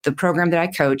the program that I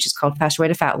coach is called Faster Way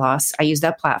to Fat Loss. I use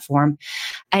that platform.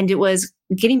 And it was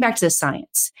getting back to the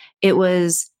science. It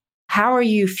was, how are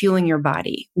you fueling your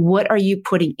body? What are you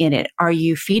putting in it? Are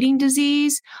you feeding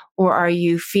disease or are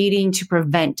you feeding to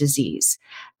prevent disease?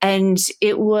 And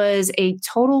it was a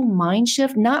total mind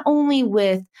shift, not only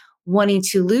with wanting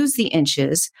to lose the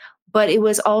inches, but it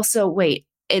was also,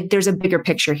 there's a bigger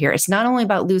picture here. It's not only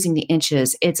about losing the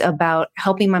inches, it's about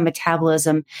helping my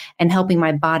metabolism and helping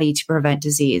my body to prevent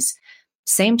disease.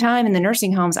 Same time in the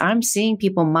nursing homes, I'm seeing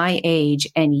people my age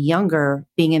and younger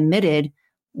being admitted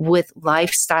with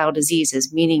lifestyle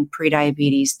diseases, meaning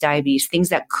prediabetes, diabetes, things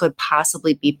that could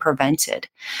possibly be prevented.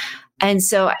 And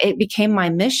so it became my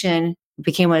mission,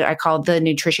 became what I call the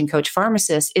nutrition coach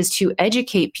pharmacist, is to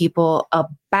educate people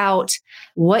about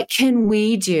what can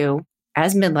we do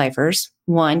as midlifers.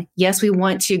 One, yes, we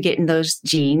want to get in those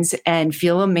genes and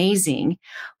feel amazing,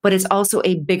 but it's also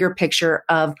a bigger picture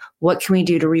of what can we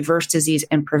do to reverse disease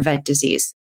and prevent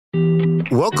disease.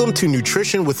 Welcome to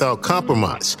Nutrition Without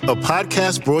Compromise, a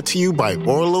podcast brought to you by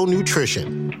Orlo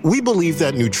Nutrition. We believe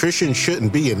that nutrition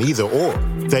shouldn't be an either or,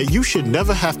 that you should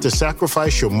never have to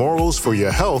sacrifice your morals for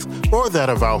your health or that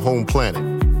of our home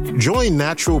planet. Join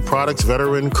natural products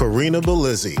veteran Karina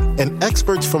Belizzi and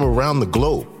experts from around the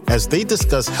globe as they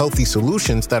discuss healthy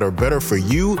solutions that are better for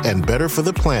you and better for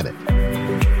the planet.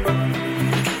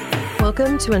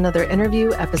 Welcome to another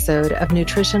interview episode of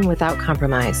Nutrition Without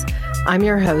Compromise. I'm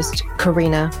your host,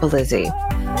 Karina Belizzi.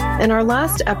 In our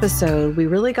last episode, we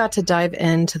really got to dive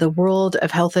into the world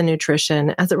of health and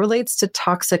nutrition as it relates to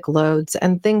toxic loads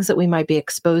and things that we might be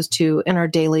exposed to in our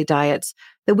daily diets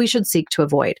that we should seek to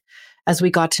avoid, as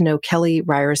we got to know Kelly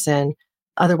Ryerson,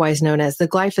 otherwise known as the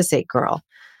Glyphosate Girl.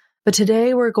 But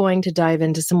today we're going to dive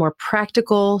into some more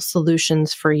practical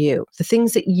solutions for you, the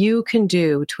things that you can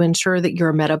do to ensure that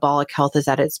your metabolic health is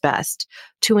at its best,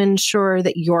 to ensure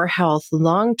that your health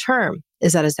long-term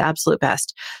is at its absolute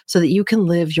best, so that you can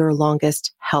live your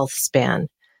longest health span.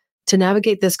 To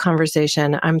navigate this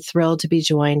conversation, I'm thrilled to be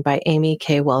joined by Amy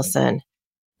K. Wilson.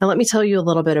 Now, let me tell you a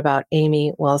little bit about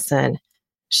Amy Wilson.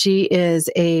 She is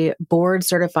a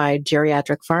board-certified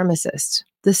geriatric pharmacist.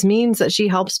 This means that she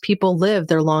helps people live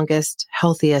their longest,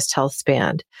 healthiest health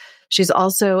span. She's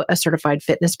also a certified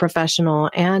fitness professional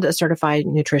and a certified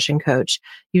nutrition coach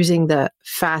using the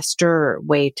Faster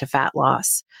Way to Fat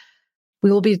Loss.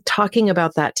 We will be talking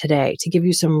about that today to give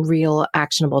you some real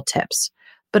actionable tips.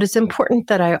 But it's important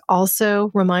that I also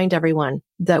remind everyone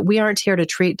that we aren't here to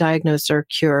treat, diagnose, or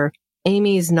cure.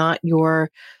 Amy's not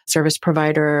your service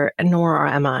provider, nor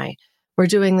am I. We're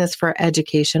doing this for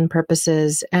education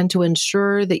purposes and to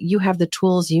ensure that you have the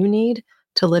tools you need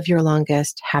to live your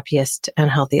longest, happiest,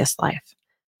 and healthiest life.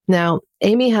 Now,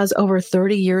 Amy has over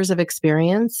 30 years of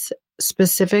experience,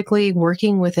 specifically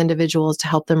working with individuals to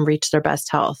help them reach their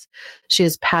best health. She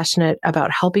is passionate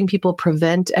about helping people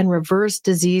prevent and reverse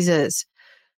diseases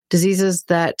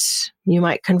that you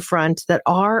might confront that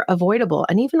are avoidable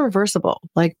and even reversible,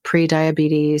 like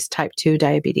prediabetes, type 2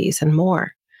 diabetes, and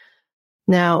more.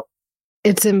 Now,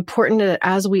 it's important that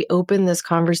as we open this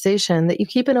conversation that you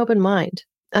keep an open mind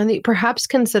and that you perhaps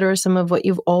consider some of what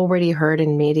you've already heard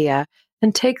in media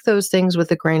and take those things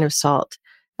with a grain of salt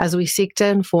as we seek to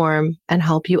inform and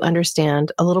help you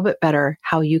understand a little bit better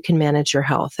how you can manage your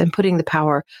health and putting the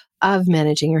power of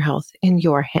managing your health in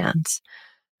your hands.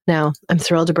 Now, I'm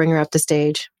thrilled to bring her up to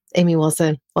stage. Amy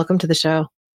Wilson, welcome to the show.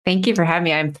 Thank you for having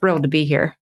me. I'm thrilled to be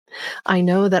here. I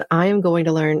know that I am going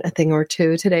to learn a thing or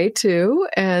two today too.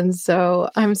 And so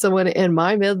I'm someone in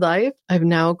my midlife. I've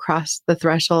now crossed the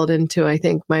threshold into, I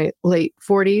think, my late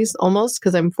 40s almost,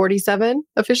 because I'm 47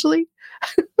 officially.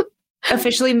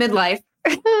 Officially midlife.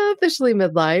 Officially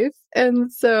midlife. And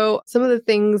so some of the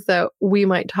things that we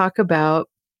might talk about,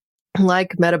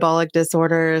 like metabolic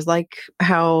disorders, like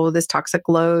how this toxic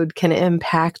load can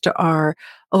impact our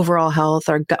overall health,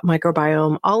 our gut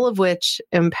microbiome, all of which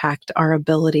impact our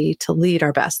ability to lead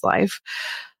our best life.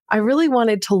 I really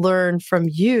wanted to learn from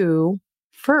you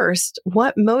first,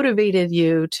 what motivated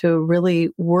you to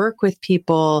really work with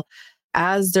people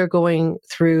as they're going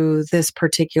through this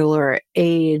particular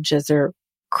age, as they're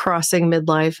crossing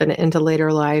midlife and into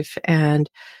later life and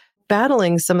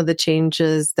battling some of the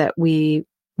changes that we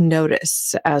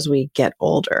notice as we get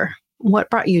older. What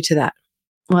brought you to that?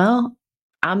 Well,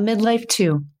 I'm midlife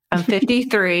too. I'm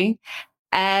 53.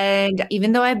 And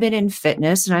even though I've been in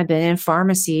fitness and I've been in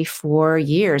pharmacy for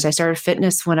years, I started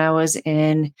fitness when I was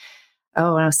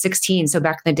 16. So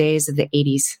back in the days of the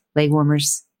 80s, leg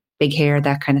warmers, big hair,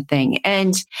 that kind of thing.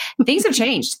 And things have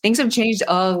changed. Things have changed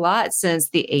a lot since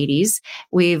the 80s.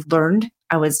 We've learned,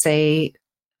 I would say,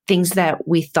 things that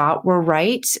we thought were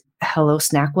right. Hello,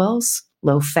 Snackwells.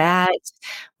 low fat,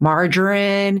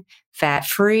 margarine, fat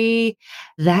free.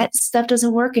 That stuff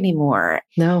doesn't work anymore.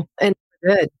 No, and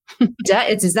good.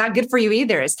 It's not good for you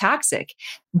either. It's toxic.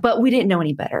 But we didn't know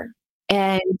any better.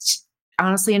 And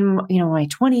honestly, in my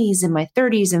 20s and my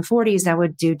 30s and 40s, I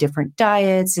would do different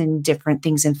diets and different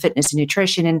things in fitness and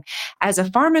nutrition. And as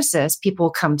a pharmacist, people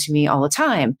come to me all the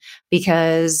time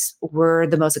because we're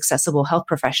the most accessible health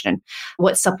profession.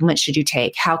 What supplements should you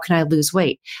take? How can I lose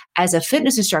weight? As a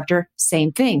fitness instructor,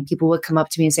 same thing. People would come up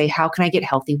to me and say, how can I get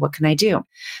healthy? What can I do?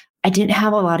 I didn't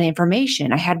have a lot of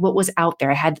information. I had what was out there.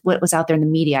 I had what was out there in the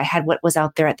media. I had what was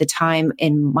out there at the time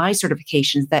in my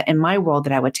certifications that in my world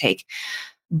that I would take.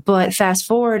 But fast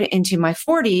forward into my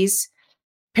 40s,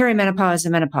 perimenopause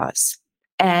and menopause.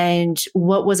 And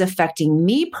what was affecting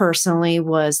me personally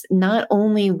was not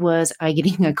only was I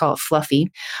getting, I call it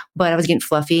fluffy, but I was getting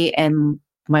fluffy and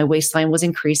my waistline was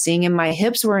increasing and my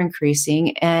hips were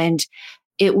increasing. And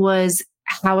it was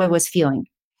how I was feeling,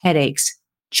 headaches,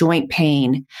 joint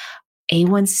pain,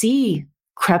 A1C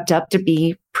crept up to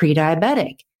be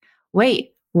pre-diabetic.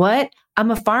 Wait, what?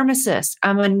 I'm a pharmacist.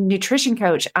 I'm a nutrition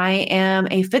coach. I am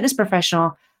a fitness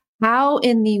professional. How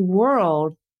in the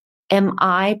world am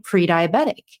I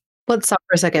pre-diabetic? Let's stop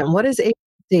for a second. What is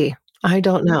A1C? I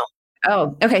don't know.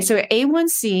 Oh, okay. So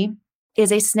A1C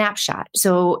is a snapshot.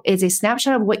 So it's a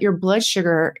snapshot of what your blood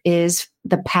sugar is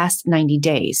the past 90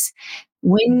 days.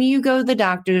 When you go to the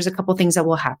doctor, there's a couple things that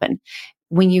will happen.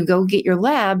 When you go get your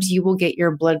labs, you will get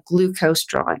your blood glucose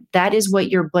drawn. That is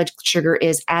what your blood sugar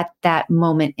is at that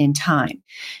moment in time.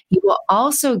 You will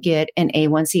also get an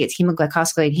A1C. It's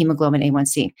hemoglycosylated hemoglobin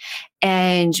A1C.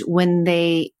 And when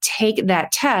they take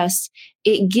that test,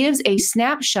 it gives a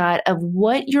snapshot of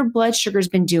what your blood sugar has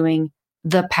been doing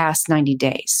the past 90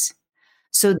 days.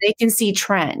 So they can see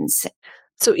trends.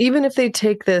 So even if they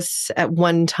take this at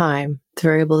one time,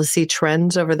 they're able to see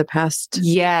trends over the past.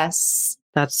 Yes.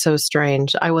 That's so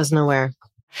strange. I wasn't aware.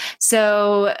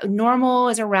 So normal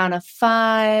is around a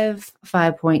 5,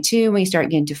 5.2. When you start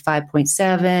getting to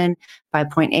 5.7,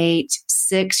 5.8,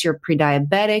 6, you're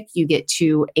pre-diabetic. You get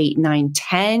to 8, 9,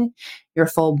 10, you're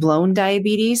full-blown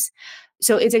diabetes.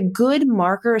 So it's a good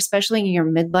marker, especially in your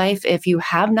midlife. If you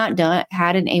have not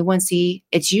had an A1C,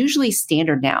 it's usually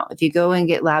standard now. If you go and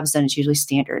get labs done, it's usually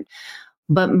standard.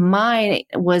 But mine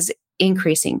was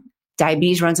increasing.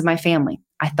 Diabetes runs in my family.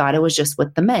 I thought it was just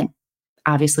with the men.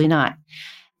 Obviously not.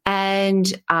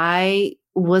 And I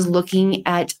was looking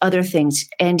at other things.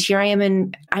 And here I am,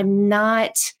 and I'm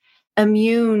not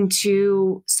immune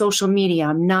to social media.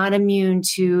 I'm not immune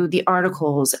to the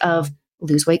articles of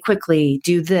lose weight quickly,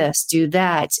 do this, do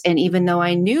that. And even though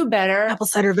I knew better. Apple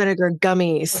cider vinegar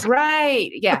gummies. Right.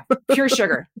 Yeah. Pure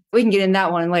sugar. We can get in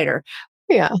that one later.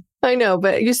 Yeah, I know.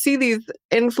 But you see these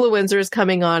influencers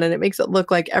coming on and it makes it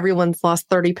look like everyone's lost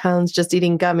 30 pounds just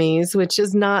eating gummies, which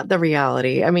is not the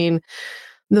reality. I mean,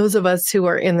 those of us who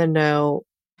are in the know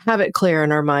have it clear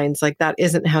in our minds, like that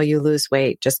isn't how you lose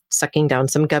weight, just sucking down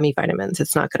some gummy vitamins.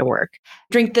 It's not going to work.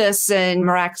 Drink this and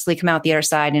miraculously come out the other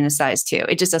side in a size 2.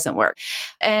 It just doesn't work.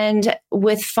 And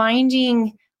with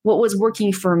finding what was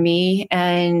working for me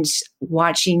and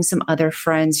watching some other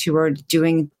friends who are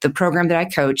doing the program that I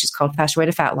coach, is called Faster Way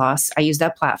to Fat Loss. I use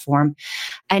that platform.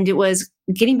 And it was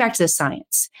getting back to the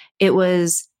science. It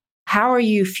was, how are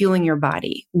you fueling your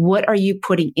body? What are you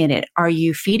putting in it? Are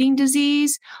you feeding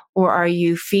disease or are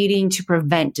you feeding to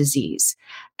prevent disease?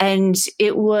 And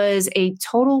it was a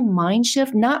total mind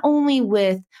shift, not only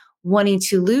with wanting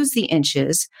to lose the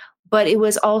inches, but it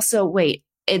was also,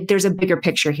 there's a bigger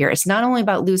picture here. It's not only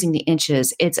about losing the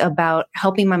inches, it's about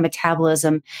helping my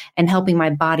metabolism and helping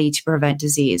my body to prevent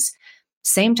disease.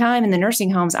 Same time in the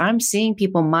nursing homes, I'm seeing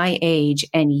people my age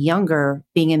and younger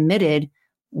being admitted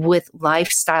with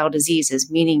lifestyle diseases,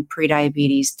 meaning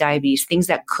prediabetes, diabetes, things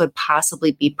that could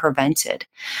possibly be prevented.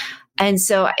 And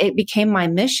so it became my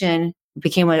mission,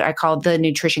 became what I call the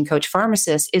nutrition coach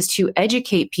pharmacist, is to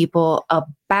educate people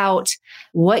about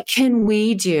what can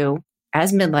we do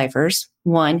as midlifers.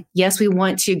 One, yes, we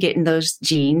want to get in those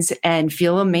jeans and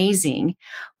feel amazing,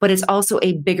 but it's also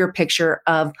a bigger picture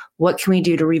of what can we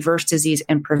do to reverse disease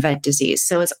and prevent disease.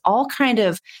 So it's all kind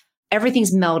of,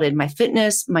 everything's melded, my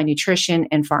fitness, my nutrition,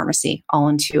 and pharmacy, all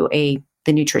into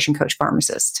the nutrition coach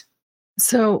pharmacist.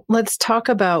 So let's talk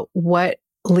about what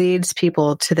leads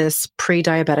people to this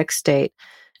pre-diabetic state.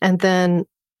 And then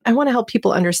I want to help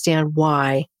people understand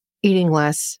why eating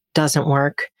less doesn't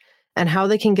work and how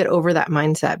they can get over that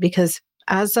mindset. Because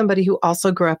as somebody who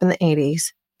also grew up in the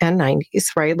 80s and 90s,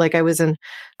 right? Like I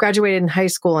graduated in high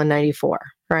school in 94,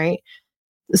 right?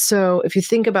 So if you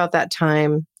think about that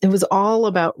time, it was all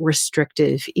about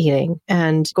restrictive eating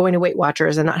and going to Weight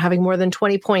Watchers and not having more than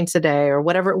 20 points a day or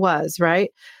whatever it was,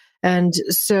 right? And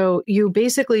so you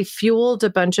basically fueled a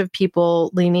bunch of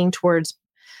people leaning towards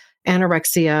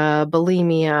anorexia,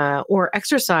 bulimia, or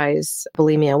exercise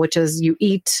bulimia, which is you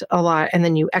eat a lot and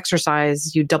then you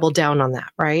exercise, you double down on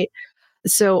that, right?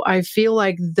 So I feel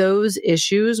like those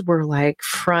issues were like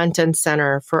front and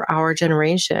center for our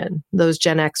generation, those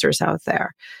Gen Xers out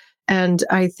there. And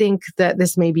I think that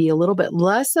this may be a little bit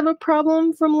less of a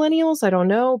problem for millennials. I don't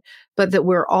know, but that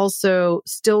we're also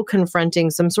still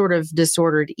confronting some sort of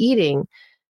disordered eating,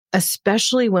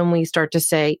 especially when we start to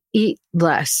say, eat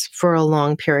less for a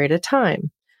long period of time.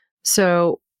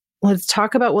 So let's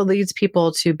talk about what leads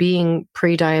people to being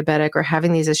pre-diabetic or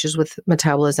having these issues with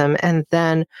metabolism, and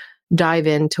then dive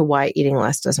into why eating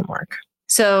less doesn't work.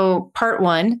 So part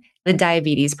one, the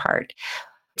diabetes part.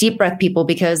 Deep breath, people,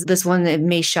 because this one, it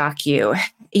may shock you.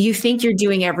 You think you're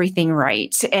doing everything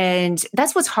right. And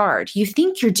that's what's hard. You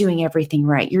think you're doing everything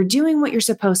right. You're doing what you're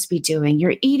supposed to be doing.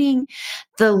 You're eating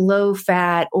the low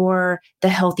fat or the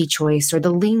healthy choice or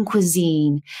the lean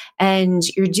cuisine. And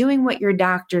you're doing what your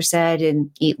doctor said, and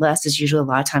eat less is usually a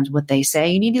lot of times what they say.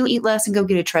 You need to eat less and go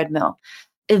get a treadmill.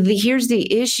 Here's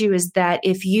the issue is that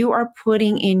if you are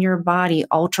putting in your body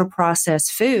ultra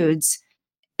processed foods,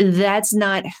 that's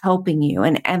not helping you.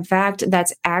 And in fact,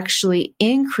 that's actually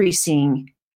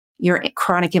increasing your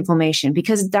chronic inflammation,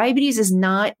 because diabetes is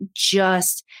not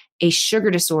just a sugar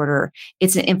disorder.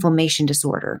 It's an inflammation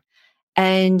disorder.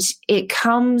 And it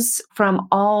comes from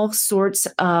all sorts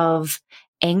of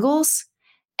angles.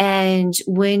 And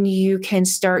when you can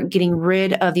start getting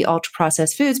rid of the ultra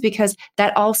processed foods, because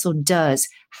that also does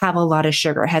have a lot of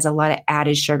sugar, has a lot of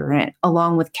added sugar in it,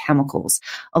 along with chemicals,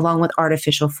 along with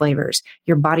artificial flavors.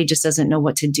 Your body just doesn't know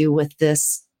what to do with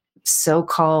this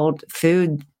so-called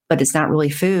food, but it's not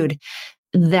really food.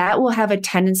 That will have a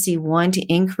tendency, one, to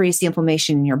increase the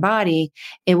inflammation in your body.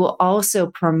 It will also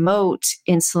promote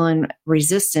insulin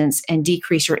resistance and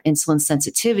decrease your insulin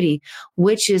sensitivity,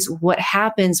 which is what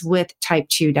happens with type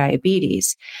 2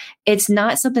 diabetes. It's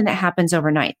not something that happens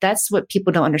overnight. That's what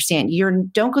people don't understand. You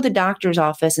don't go to the doctor's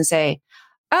office and say,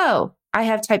 oh, I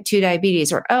have type 2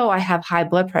 diabetes, or, oh, I have high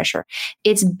blood pressure.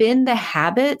 It's been the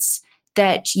habits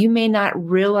that you may not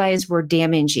realize were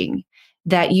damaging,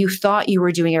 that you thought you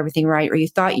were doing everything right, or you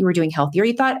thought you were doing healthy, or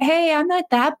you thought, hey, I'm not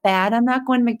that bad. I'm not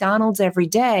going to McDonald's every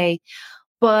day.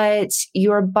 But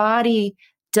your body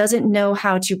doesn't know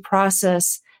how to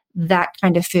process that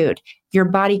kind of food. Your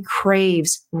body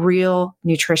craves real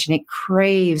nutrition. It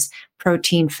craves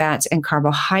protein, fats, and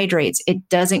carbohydrates. It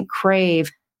doesn't crave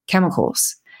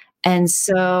chemicals. And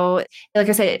so, like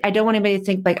I said, I don't want anybody to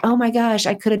think like, oh my gosh,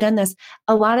 I could have done this.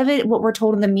 A lot of it, what we're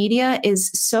told in the media, is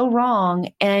so wrong.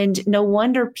 And no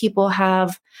wonder people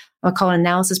have, I'll call it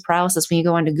analysis paralysis, when you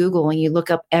go onto Google and you look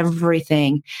up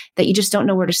everything, that you just don't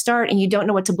know where to start and you don't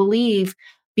know what to believe,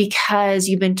 because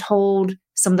you've been told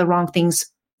some of the wrong things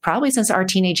probably since our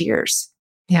teenage years.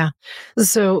 Yeah.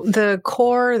 So the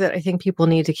core that I think people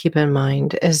need to keep in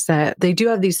mind is that they do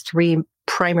have these three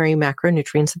primary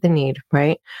macronutrients that they need,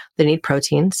 right? They need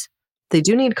proteins. They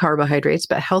do need carbohydrates,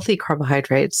 but healthy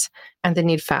carbohydrates, and they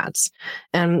need fats.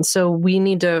 And so we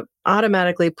need to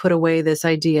automatically put away this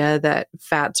idea that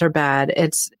fats are bad.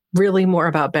 It's really more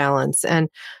about balance. And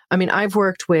I mean, I've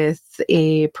worked with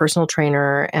a personal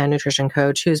trainer and nutrition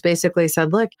coach who's basically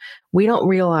said, look, we don't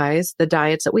realize the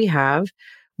diets that we have.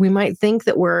 We might think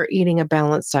that we're eating a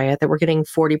balanced diet, that we're getting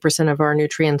 40% of our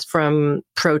nutrients from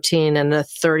protein and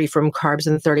 30 from carbs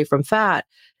and 30 from fat,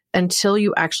 until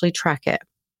you actually track it.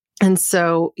 And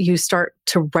so you start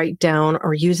to write down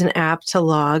or use an app to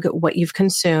log what you've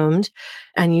consumed,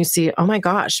 and you see, oh my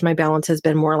gosh, my balance has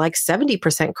been more like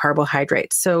 70%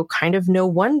 carbohydrates. So kind of no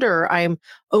wonder I'm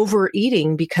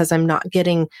overeating, because I'm not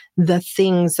getting the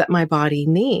things that my body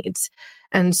needs.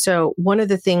 And so one of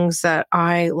the things that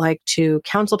I like to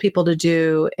counsel people to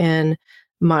do in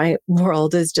my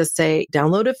world is just say,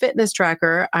 download a fitness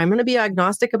tracker. I'm going to be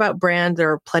agnostic about brand.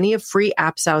 There are plenty of free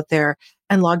apps out there,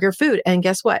 and log your food. And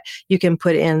guess what? You can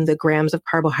put in the grams of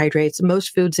carbohydrates.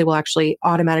 Most foods, they will actually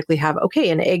automatically have, okay,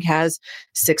 an egg has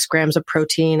 6 grams of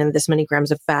protein and this many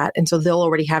grams of fat. And so they'll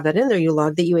already have that in there. You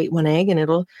log that you ate 1 egg, and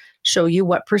it'll show you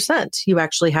what percent you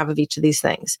actually have of each of these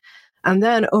things. And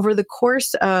then over the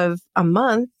course of a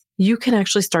month, you can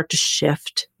actually start to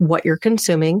shift what you're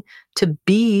consuming to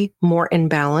be more in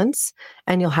balance,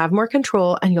 and you'll have more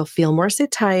control and you'll feel more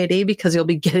satiety because you'll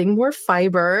be getting more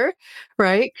fiber,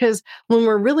 right? Because when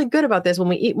we're really good about this, when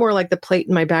we eat more like the plate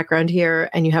in my background here,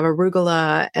 and you have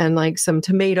arugula and like some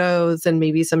tomatoes and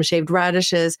maybe some shaved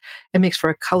radishes, it makes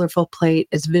for a colorful plate.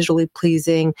 It's visually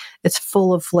pleasing. It's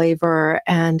full of flavor.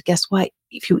 And guess what?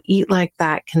 If you eat like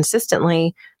that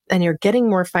consistently, and you're getting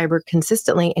more fiber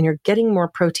consistently, and you're getting more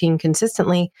protein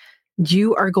consistently,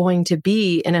 you are going to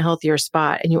be in a healthier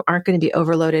spot, and you aren't going to be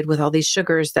overloaded with all these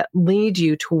sugars that lead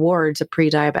you towards a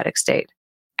pre-diabetic state.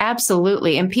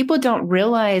 Absolutely. And people don't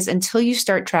realize until you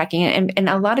start tracking it. And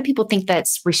a lot of people think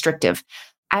that's restrictive.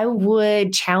 I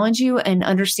would challenge you and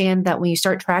understand that when you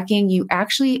start tracking, you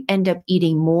actually end up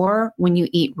eating more when you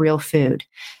eat real food.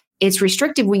 It's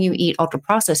restrictive when you eat ultra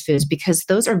processed foods because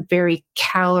those are very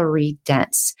calorie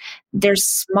dense. They're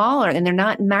smaller and they're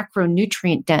not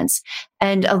macronutrient dense.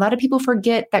 And a lot of people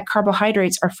forget that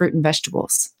carbohydrates are fruit and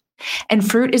vegetables. And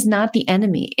fruit is not the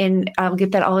enemy. And I'll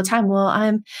get that all the time. Well,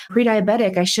 I'm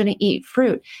pre-diabetic. I shouldn't eat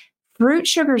fruit. Fruit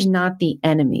sugar is not the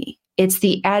enemy. It's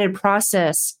the added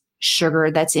processed sugar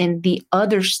that's in the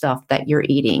other stuff that you're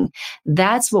eating.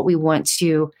 That's what we want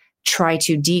to try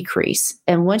to decrease.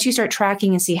 And once you start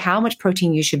tracking and see how much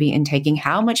protein you should be intaking,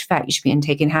 how much fat you should be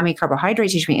intaking, how many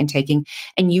carbohydrates you should be intaking,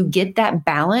 and you get that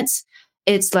balance,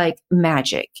 it's like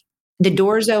magic. The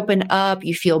doors open up,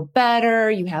 you feel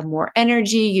better, you have more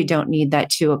energy, you don't need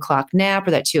that 2:00 nap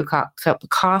or that 2:00 cup of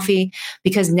coffee,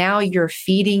 because now you're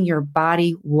feeding your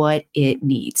body what it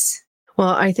needs.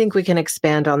 Well, I think we can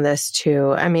expand on this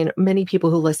too. I mean, many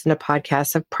people who listen to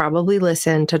podcasts have probably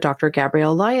listened to Dr.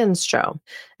 Gabrielle Lyons' show,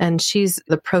 and she's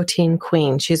the protein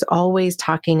queen. She's always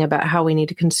talking about how we need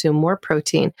to consume more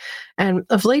protein. And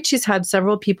of late, she's had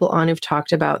several people on who've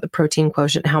talked about the protein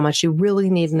quotient, how much you really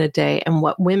need in a day, and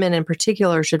what women in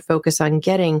particular should focus on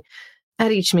getting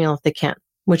at each meal if they can,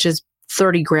 which is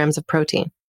 30 grams of protein.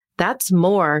 That's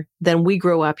more than we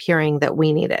grew up hearing that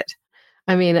we needed.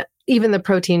 I mean, even the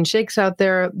protein shakes out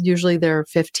there, usually they're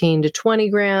 15 to 20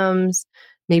 grams.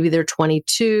 Maybe they're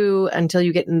 22 until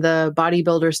you get in the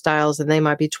bodybuilder styles, and they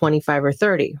might be 25 or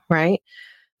 30, right?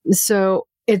 So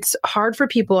it's hard for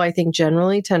people, I think,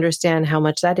 generally to understand how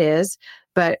much that is.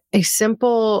 But a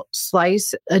simple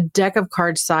slice, a deck of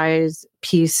card size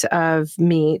piece of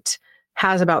meat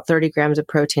has about 30 grams of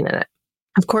protein in it.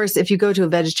 Of course, if you go to a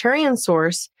vegetarian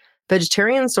source,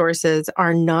 vegetarian sources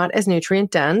are not as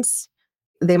nutrient dense.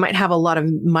 They might have a lot of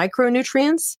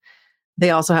micronutrients. They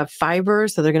also have fiber,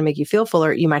 so they're going to make you feel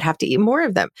fuller. You might have to eat more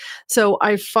of them. So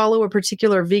I follow a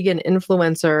particular vegan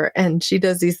influencer, and she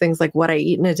does these things like what I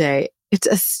eat in a day. It's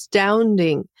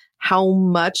astounding how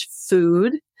much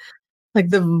food, like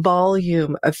the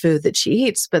volume of food that she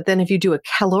eats. But then if you do a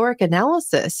caloric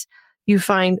analysis, you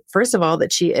find, first of all,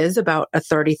 that she is about a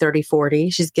 30, 30,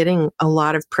 40. She's getting a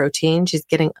lot of protein. She's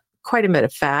getting quite a bit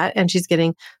of fat, and she's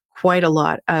getting quite a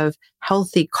lot of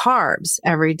healthy carbs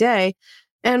every day,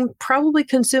 and probably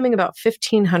consuming about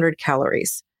 1,500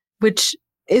 calories, which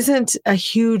isn't a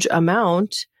huge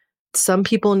amount. Some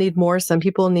people need more, some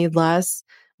people need less.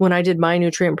 When I did my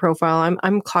nutrient profile,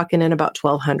 I'm clocking in about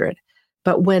 1,200.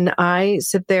 But when I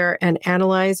sit there and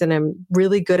analyze, and I'm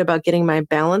really good about getting my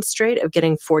balance straight of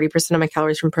getting 40% of my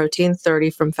calories from protein,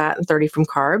 30 from fat, and 30 from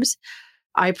carbs,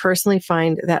 I personally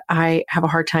find that I have a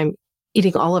hard time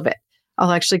eating all of it.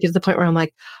 I'll actually get to the point where I'm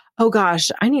like, oh gosh,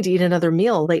 I need to eat another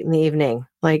meal late in the evening,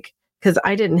 like, because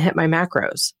I didn't hit my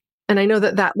macros. And I know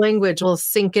that that language will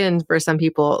sink in for some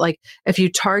people. Like, if you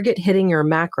target hitting your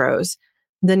macros,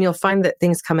 then you'll find that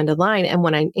things come into line. And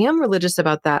when I am religious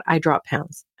about that, I drop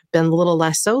pounds. I've been a little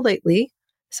less so lately,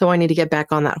 so I need to get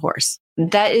back on that horse.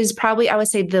 That is probably, I would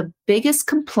say, the biggest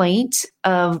complaint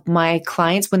of my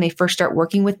clients when they first start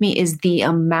working with me is the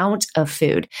amount of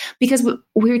food. Because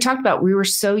we talked about, we were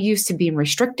so used to being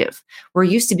restrictive. We're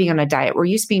used to being on a diet. We're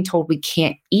used to being told we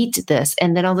can't eat this.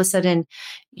 And then all of a sudden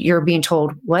you're being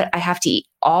told, what? I have to eat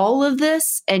all of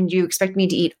this? And you expect me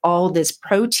to eat all this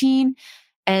protein?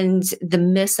 And the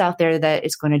myths out there that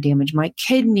it's going to damage my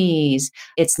kidneys,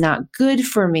 it's not good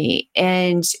for me.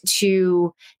 And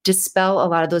to dispel a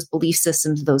lot of those belief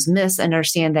systems, those myths, and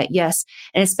understand that, yes,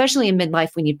 and especially in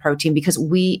midlife, we need protein because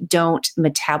we don't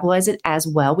metabolize it as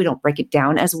well. We don't break it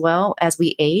down as well as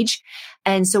we age.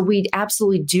 And so we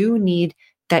absolutely do need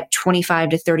that 25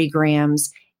 to 30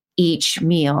 grams each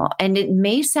meal. And it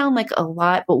may sound like a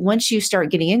lot, but once you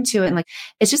start getting into it, and like,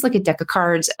 it's just like a deck of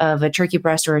cards of a turkey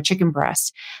breast or a chicken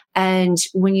breast. And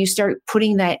when you start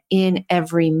putting that in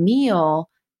every meal,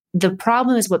 the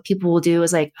problem is what people will do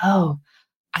is like, oh,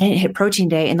 I didn't hit protein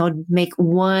day, and they'll make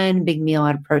one big meal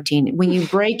out of protein. When you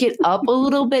break it up a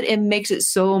little bit, it makes it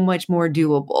so much more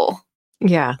doable.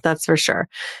 Yeah, that's for sure.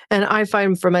 And I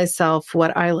find for myself,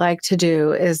 what I like to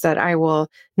do is that I will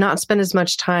not spend as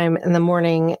much time in the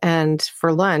morning and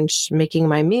for lunch making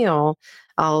my meal.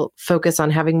 I'll focus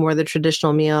on having more of the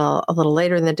traditional meal a little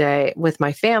later in the day with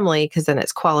my family, because then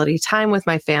it's quality time with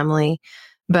my family.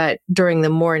 But during the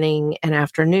morning and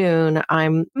afternoon,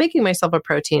 I'm making myself a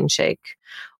protein shake,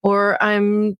 or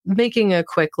I'm making a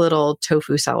quick little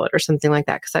tofu salad or something like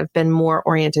that, because I've been more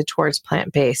oriented towards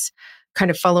plant-based, kind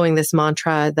of following this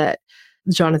mantra that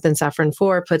Jonathan Safran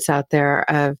Foer puts out there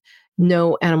of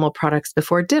no animal products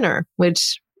before dinner,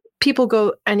 which people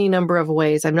go any number of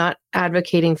ways. I'm not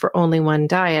advocating for only one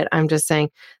diet. I'm just saying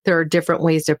there are different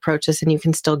ways to approach this and you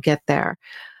can still get there.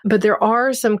 But there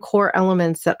are some core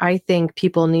elements that I think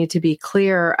people need to be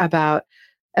clear about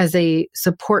as they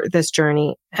support this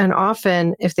journey. And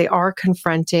often, if they are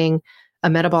confronting a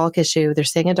metabolic issue, they're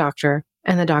seeing a doctor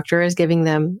and the doctor is giving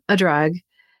them a drug.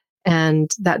 And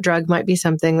that drug might be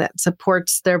something that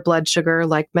supports their blood sugar,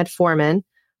 like metformin,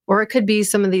 or it could be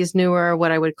some of these newer,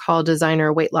 what I would call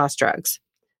designer weight loss drugs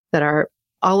that are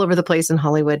all over the place in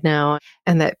Hollywood now,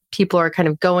 and that people are kind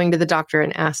of going to the doctor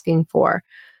and asking for.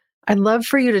 I'd love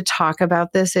for you to talk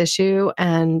about this issue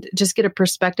and just get a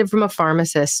perspective from a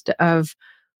pharmacist of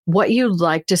what you'd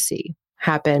like to see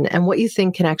happen and what you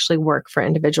think can actually work for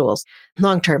individuals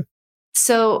long term.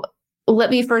 So let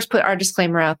me first put our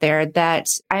disclaimer out there that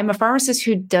I'm a pharmacist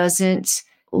who doesn't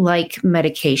like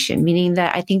medication, meaning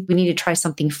that I think we need to try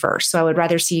something first. So I would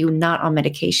rather see you not on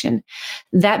medication.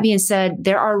 That being said,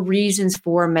 there are reasons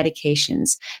for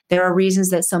medications. There are reasons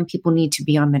that some people need to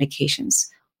be on medications.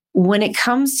 When it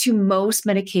comes to most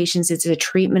medications, it's a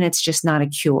treatment. It's just not a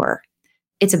cure.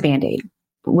 It's a Band-Aid.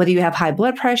 Whether you have high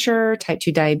blood pressure, type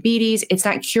 2 diabetes, it's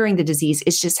not curing the disease.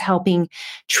 It's just helping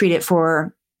treat it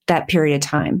for that period of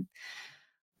time.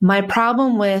 My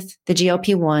problem with the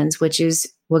GLP-1s, which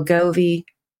is Wegovy,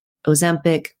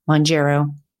 Ozempic,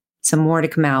 Mounjaro, some more to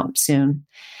come out soon,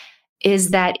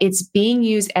 is that it's being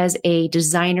used as a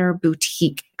designer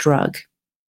boutique drug.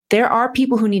 There are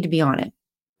people who need to be on it.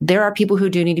 There are people who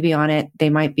do need to be on it. They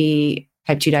might be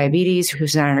type 2 diabetes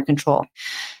who's not under control.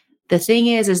 The thing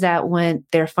is that when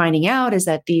they're finding out is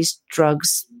that these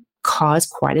drugs cause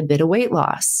quite a bit of weight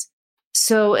loss.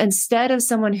 So instead of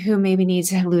someone who maybe needs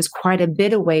to lose quite a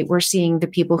bit of weight, we're seeing the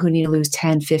people who need to lose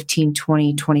 10, 15,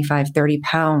 20, 25, 30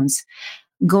 pounds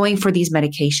going for these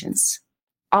medications.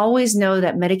 Always know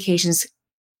that medications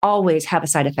always have a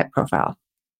side effect profile.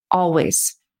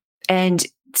 Always. And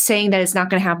saying that it's not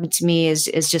going to happen to me is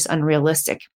just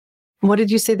unrealistic. What did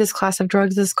you say this class of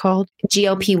drugs is called?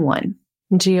 GLP-1.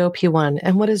 GLP-1.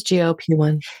 And what is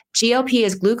GLP-1? GLP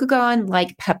is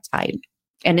glucagon-like peptide.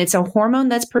 And it's a hormone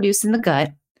that's produced in the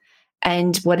gut.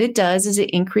 And what it does is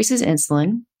it increases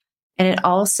insulin. And it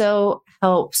also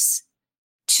helps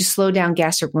to slow down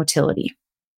gastric motility.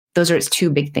 Those are its two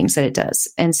big things that it does.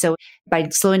 And so by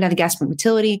slowing down the gastric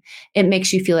motility, it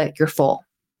makes you feel like you're full,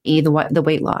 the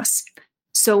weight loss.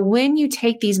 So when you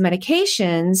take these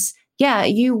medications, yeah,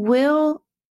 you will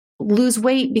lose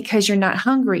weight because you're not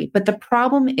hungry. But the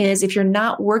problem is if you're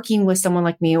not working with someone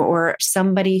like me or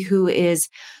somebody who is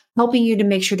helping you to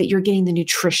make sure that you're getting the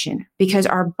nutrition, because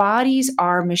our bodies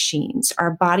are machines.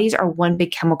 Our bodies are one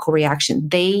big chemical reaction.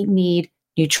 They need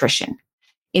nutrition.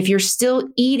 If you're still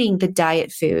eating the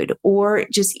diet food or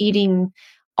just eating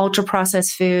ultra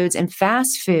processed foods and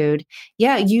fast food,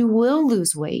 yeah, you will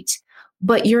lose weight,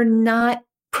 but you're not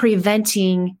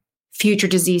preventing future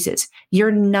diseases.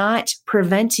 You're not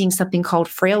preventing something called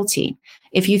frailty.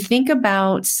 If you think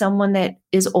about someone that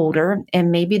is older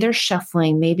and maybe they're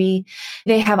shuffling, maybe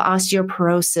they have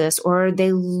osteoporosis or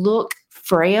they look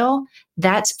frail,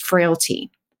 that's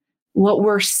frailty. What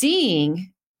we're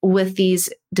seeing with these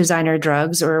designer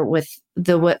drugs or with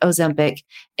the Ozempic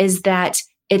is that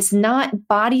it's not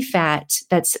body fat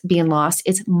that's being lost,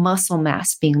 it's muscle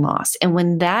mass being lost. And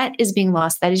when that is being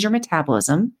lost, that is your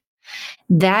metabolism.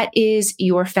 That is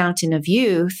your fountain of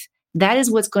youth. That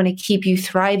is what's going to keep you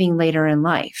thriving later in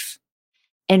life.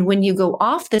 And when you go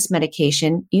off this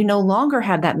medication, you no longer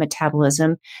have that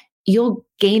metabolism. You'll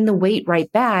gain the weight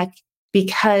right back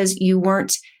because you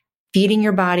weren't feeding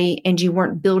your body and you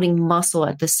weren't building muscle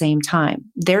at the same time.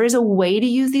 There is a way to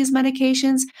use these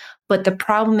medications, but the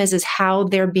problem is how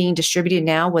they're being distributed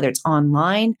now, whether it's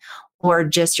online or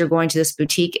just you're going to this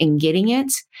boutique and getting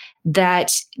it,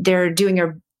 that they're doing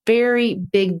a very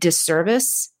big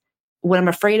disservice. What I'm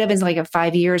afraid of is like in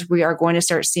 5 years, we are going to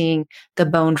start seeing the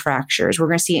bone fractures. We're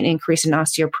going to see an increase in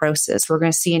osteoporosis. We're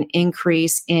going to see an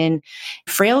increase in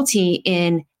frailty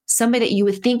in somebody that you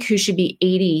would think who should be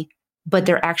 80, but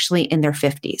they're actually in their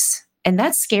 50s. And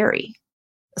that's scary.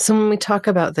 So when we talk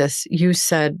about this, you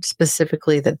said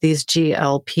specifically that these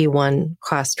GLP-1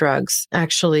 class drugs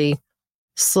actually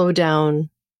slow down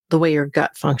the way your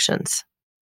gut functions.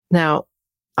 Now,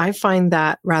 I find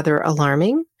that rather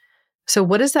alarming. So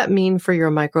what does that mean for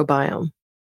your microbiome?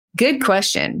 Good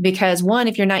question. Because one,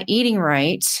 if you're not eating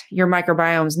right, your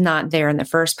microbiome's not there in the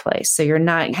first place. So you're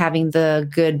not having the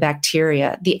good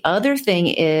bacteria. The other thing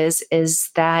is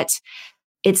that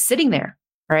it's sitting there,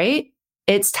 right?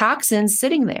 It's toxins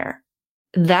sitting there.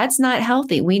 That's not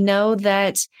healthy. We know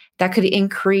that could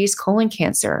increase colon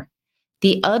cancer.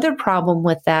 The other problem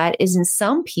with that is in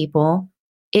some people,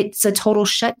 it's a total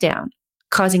shutdown,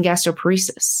 causing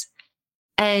gastroparesis.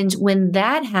 And when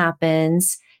that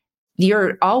happens,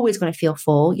 you're always going to feel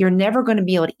full. You're never going to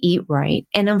be able to eat right.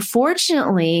 And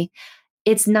unfortunately,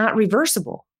 it's not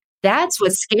reversible. That's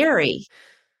what's scary.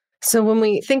 So when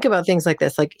we think about things like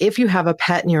this, like if you have a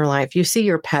pet in your life, you see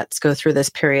your pets go through this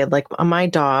period. Like my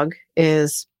dog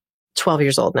is 12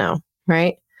 years old now,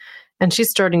 right? And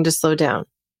she's starting to slow down.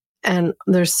 And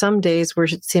there's some days where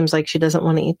it seems like she doesn't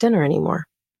want to eat dinner anymore.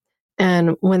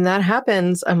 And when that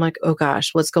happens, I'm like, oh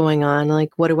gosh, what's going on? Like,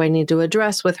 what do I need to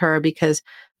address with her? Because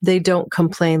they don't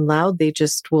complain loud. They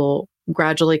just will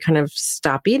gradually kind of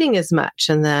stop eating as much.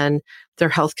 And then their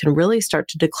health can really start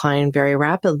to decline very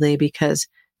rapidly because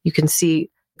you can see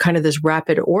kind of this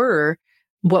rapid order,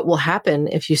 what will happen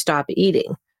if you stop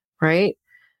eating, right?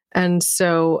 And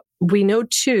so we know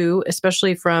too,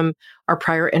 especially from our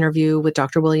prior interview with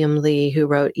Dr. William Lee, who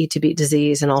wrote Eat to Beat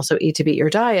Disease and also Eat to Beat Your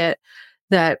Diet,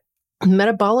 that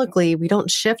metabolically, we don't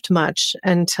shift much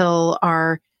until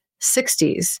our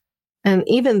 60s. And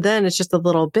even then, it's just a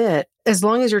little bit, as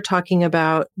long as you're talking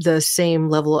about the same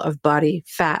level of body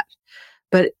fat.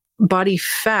 But body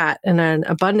fat and an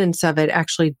abundance of it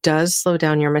actually does slow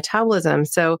down your metabolism.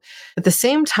 So at the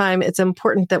same time, it's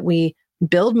important that we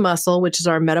build muscle, which is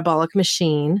our metabolic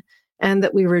machine, and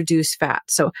that we reduce fat.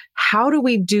 So how do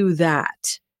we do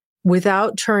that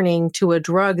without turning to a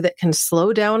drug that can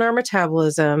slow down our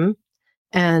metabolism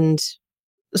and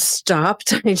stop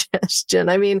digestion?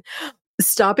 I mean,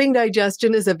 stopping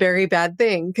digestion is a very bad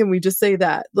thing. Can we just say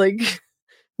that? Like,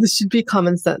 this should be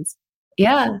common sense.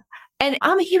 Yeah. And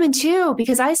I'm a human too,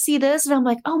 because I see this and I'm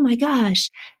like, oh my gosh,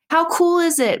 how cool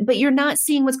is it? But you're not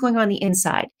seeing what's going on the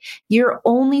inside. You're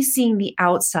only seeing the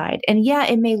outside. And yeah,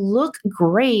 it may look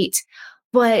great,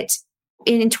 but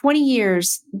in 20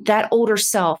 years, that older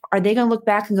self, are they going to look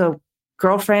back and go,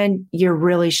 girlfriend, you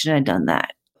really shouldn't have done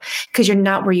that? Because you're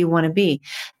not where you want to be.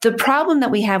 The problem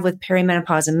that we have with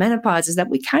perimenopause and menopause is that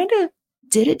we kind of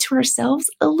did it to ourselves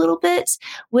a little bit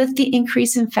with the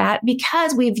increase in fat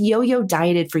because we've yo-yo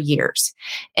dieted for years.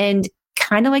 And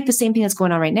kind of like the same thing that's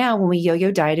going on right now, when we yo-yo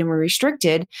dieted and we're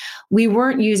restricted, we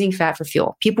weren't using fat for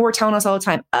fuel. People were telling us all the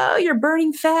time, oh, you're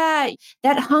burning fat.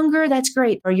 That hunger, that's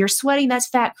great. Or you're sweating, that's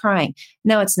fat crying.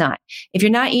 No, it's not. If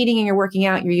you're not eating and you're working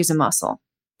out, you're using muscle,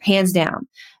 hands down.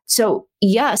 So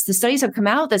yes, the studies have come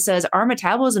out that says our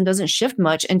metabolism doesn't shift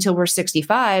much until we're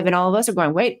 65. And all of us are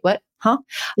going, wait, what? Huh?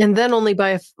 And then only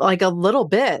by like a little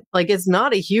bit, like it's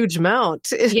not a huge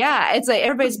amount. Yeah. It's like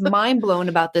everybody's mind blown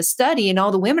about this study. And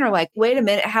all the women are like, wait a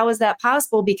minute, how is that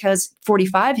possible? Because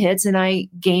 45 hits and I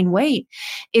gain weight.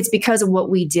 It's because of what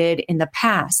we did in the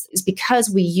past. It's because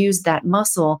we used that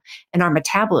muscle and our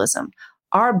metabolism.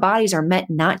 Our bodies are meant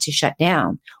not to shut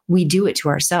down. We do it to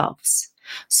ourselves.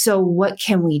 So what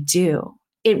can we do?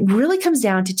 It really comes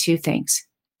down to two things: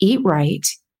 eat right,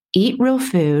 eat real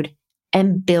food,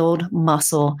 and build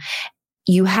muscle.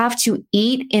 You have to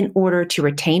eat in order to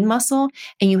retain muscle,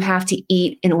 and you have to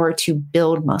eat in order to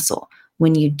build muscle.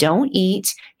 When you don't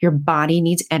eat, your body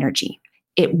needs energy.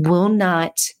 It will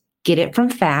not get it from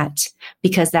fat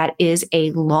because that is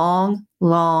a long,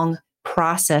 long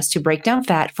process to break down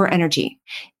fat for energy.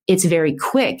 It's very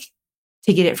quick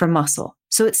to get it from muscle.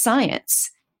 So it's science.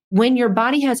 When your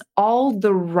body has all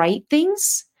the right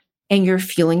things and you're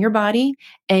fueling your body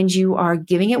and you are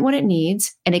giving it what it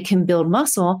needs and it can build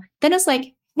muscle, then it's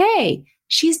like, hey,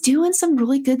 she's doing some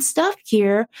really good stuff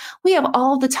here. We have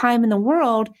all the time in the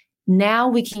world. Now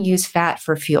we can use fat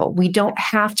for fuel. We don't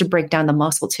have to break down the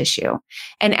muscle tissue.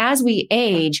 And as we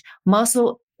age,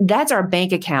 muscle, that's our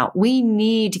bank account. We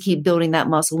need to keep building that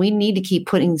muscle. We need to keep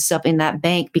putting stuff in that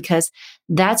bank because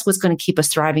that's what's going to keep us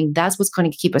thriving. That's what's going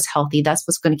to keep us healthy. That's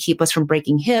what's going to keep us from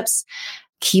breaking hips,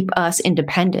 keep us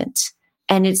independent.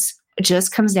 And it's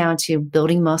just comes down to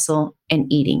building muscle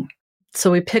and eating.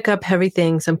 So we pick up heavy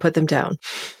things and put them down.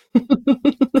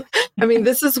 I mean,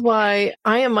 this is why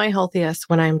I am my healthiest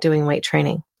when I'm doing weight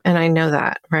training. And I know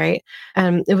that, right?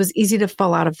 And it was easy to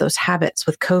fall out of those habits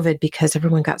with COVID because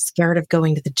everyone got scared of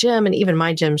going to the gym. And even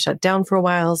my gym shut down for a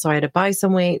while. So I had to buy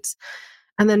some weights.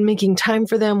 And then making time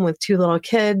for them with 2 little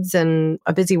kids and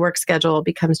a busy work schedule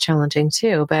becomes challenging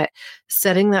too. But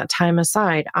setting that time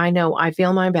aside, I know I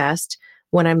feel my best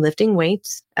when I'm lifting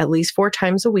weights at least 4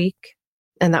 times a week.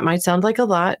 And that might sound like a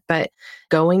lot, but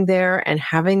going there and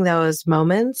having those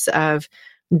moments of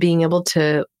being able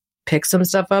to pick some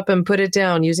stuff up and put it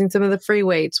down, using some of the free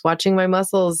weights, watching my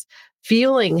muscles,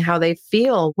 feeling how they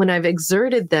feel when I've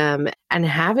exerted them, and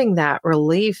having that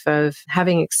relief of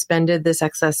having expended this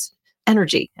excess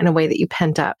energy in a way that you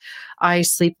pent up. I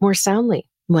sleep more soundly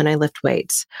when I lift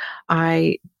weights.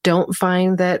 I don't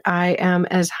find that I am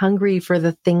as hungry for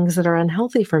the things that are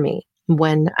unhealthy for me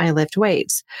when I lift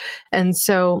weights. And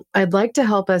so I'd like to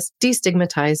help us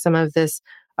destigmatize some of this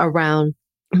around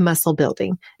muscle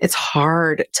building. It's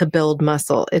hard to build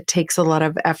muscle. It takes a lot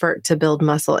of effort to build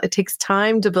muscle. It takes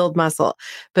time to build muscle,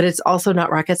 but it's also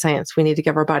not rocket science. We need to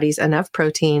give our bodies enough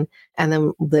protein and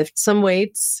then lift some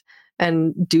weights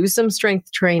and do some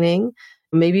strength training.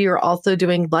 Maybe you're also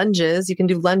doing lunges. You can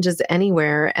do lunges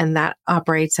anywhere, and that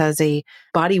operates as a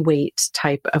body weight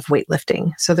type of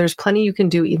weightlifting. So there's plenty you can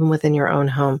do even within your own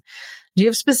home. Do you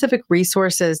have specific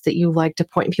resources that you like to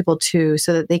point people to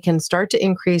so that they can start to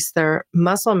increase their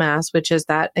muscle mass, which is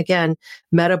that, again,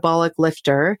 metabolic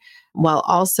lifter, while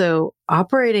also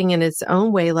operating in its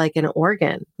own way like an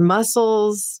organ?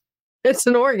 Muscles, it's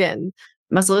an organ.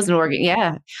 Muscle is an organ.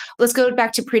 Yeah. Let's go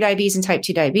back to prediabetes and type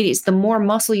 2 diabetes. The more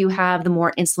muscle you have, the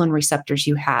more insulin receptors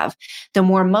you have. The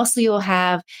more muscle you'll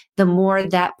have, the more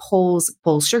that pulls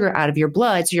sugar out of your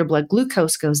blood. So your blood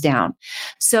glucose goes down.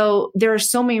 So there are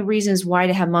so many reasons why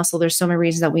to have muscle. There's so many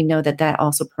reasons that we know that that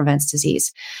also prevents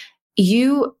disease.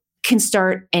 You can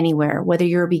start anywhere, whether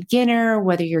you're a beginner,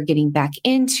 whether you're getting back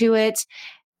into it.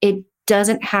 It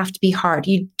doesn't have to be hard.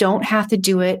 You don't have to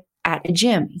do it at a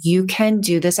gym. You can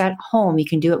do this at home. You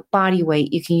can do it body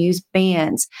weight. You can use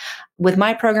bands. With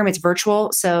my program, it's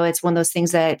virtual. So it's one of those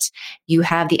things that you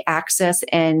have the access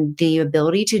and the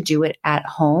ability to do it at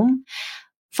home.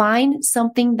 Find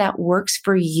something that works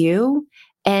for you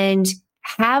and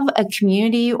have a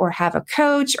community or have a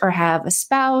coach or have a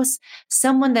spouse,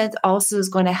 someone that also is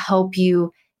going to help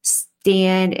you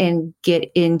stand and get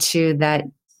into that.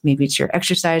 Maybe it's your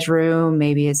exercise room,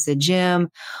 maybe it's the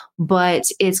gym, but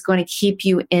it's going to keep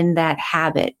you in that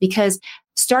habit, because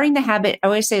starting the habit, I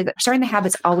always say that starting the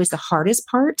habit's always the hardest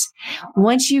part.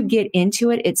 Once you get into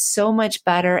it, it's so much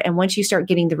better. And once you start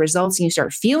getting the results and you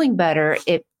start feeling better,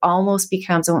 it almost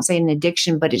becomes, I won't say an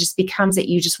addiction, but it just becomes that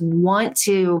you just want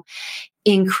to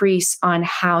increase on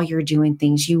how you're doing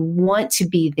things. You want to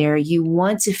be there. You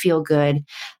want to feel good.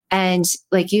 And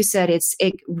like you said,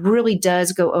 it really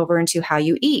does go over into how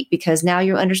you eat, because now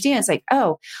you understand it's like,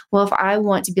 oh, well, if I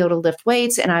want to be able to lift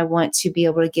weights and I want to be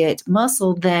able to get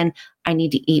muscle, then I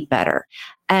need to eat better.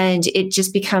 And it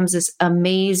just becomes this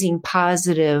amazing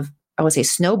positive, I would say,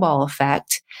 snowball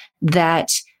effect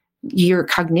that your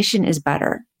cognition is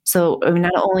better. So I mean,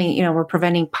 not only, we're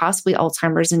preventing possibly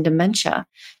Alzheimer's and dementia,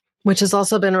 which has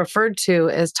also been referred to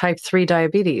as type 3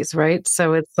 diabetes, right?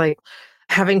 So it's like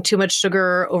having too much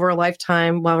sugar over a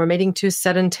lifetime while remaining too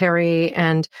sedentary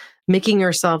and making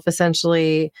yourself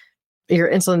essentially your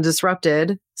insulin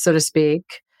disrupted, so to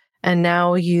speak. And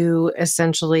now you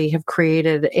essentially have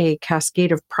created a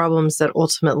cascade of problems that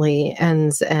ultimately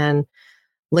ends in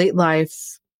late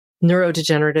life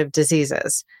neurodegenerative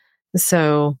diseases.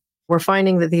 So we're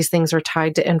finding that these things are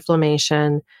tied to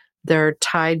inflammation. They're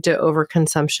tied to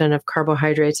overconsumption of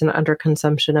carbohydrates and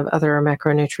underconsumption of other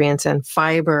macronutrients, and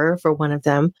fiber for one of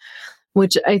them,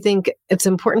 which I think it's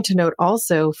important to note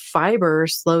also. Fiber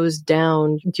slows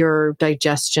down your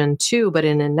digestion too, but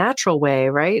in a natural way,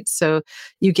 right? So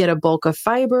you get a bulk of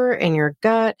fiber in your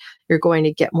gut. You're going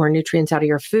to get more nutrients out of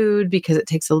your food because it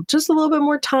takes just a little bit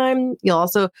more time. You'll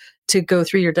also to go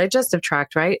through your digestive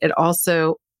tract, right? It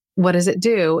also, what does it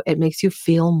do? It makes you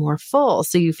feel more full.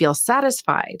 So you feel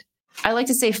satisfied. I like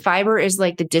to say fiber is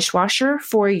like the dishwasher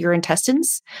for your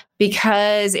intestines,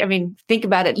 because, I mean, think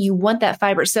about it. You want that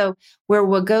fiber. So where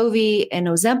Wegovy and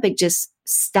Ozempic just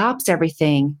stops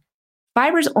everything,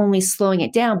 fiber's only slowing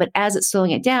it down. But as it's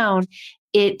slowing it down,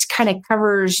 it kind of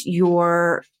covers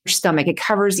your stomach. It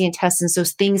covers the intestines. So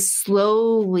things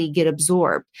slowly get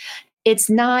absorbed. It's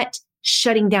not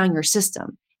shutting down your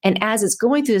system. And as it's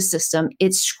going through the system,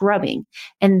 it's scrubbing.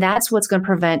 And that's what's going to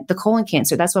prevent the colon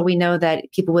cancer. That's why we know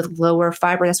that people with lower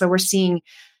fiber, that's why we're seeing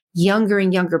younger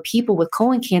and younger people with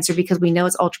colon cancer, because we know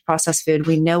it's ultra processed food.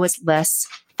 We know it's less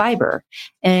fiber.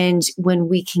 And when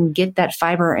we can get that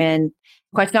fiber in,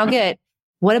 question I'll get,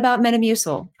 What about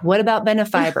Metamucil? What about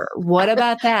Benefiber? What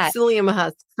about that? Psyllium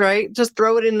husks, right? Just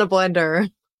throw it in the blender.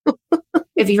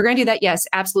 If you're going to do that, yes,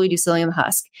 absolutely do psyllium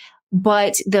husk.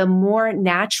 But the more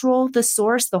natural the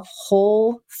source, the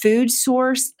whole food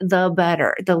source, the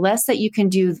better. The less that you can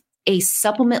do a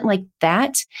supplement like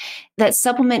that, that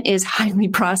supplement is highly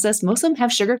processed. Most of them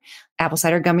have sugar, apple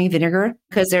cider gummy vinegar,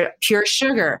 because they're pure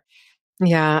sugar.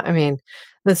 Yeah, I mean,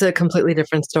 that's a completely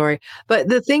different story. But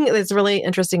the thing that's really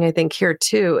interesting, I think, here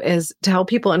too, is to help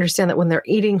people understand that when they're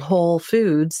eating whole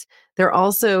foods, they're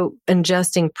also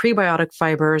ingesting prebiotic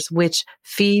fibers, which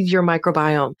feed your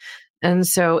microbiome. And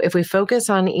so if we focus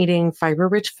on eating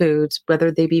fiber-rich foods,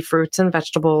 whether they be fruits and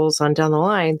vegetables on down the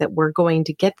line, that we're going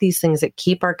to get these things that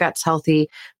keep our guts healthy,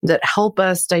 that help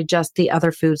us digest the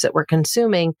other foods that we're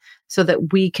consuming so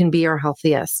that we can be our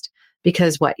healthiest.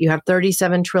 Because what? You have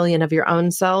 37 trillion of your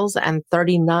own cells and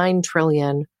 39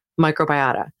 trillion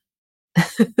microbiota.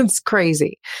 It's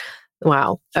crazy.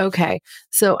 Wow. Okay.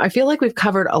 So I feel like we've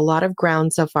covered a lot of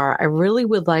ground so far. I really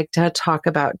would like to talk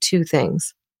about two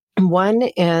things. One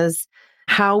is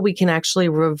how we can actually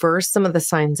reverse some of the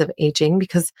signs of aging,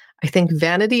 because I think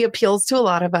vanity appeals to a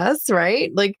lot of us,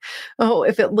 right? Like, oh,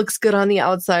 if it looks good on the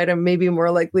outside, I'm maybe more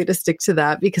likely to stick to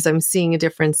that because I'm seeing a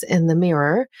difference in the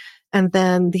mirror. And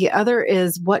then the other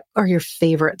is, what are your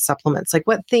favorite supplements? Like,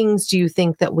 what things do you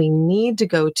think that we need to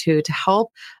go to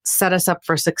help set us up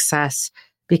for success,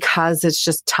 because it's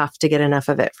just tough to get enough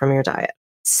of it from your diet?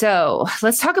 So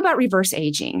let's talk about reverse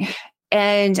aging.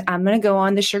 And I'm going to go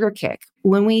on the sugar kick.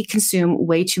 When we consume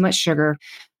way too much sugar,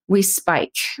 we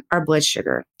spike our blood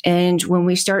sugar. And when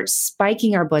we start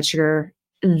spiking our blood sugar,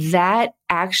 that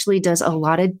actually does a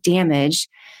lot of damage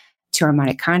to our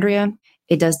mitochondria.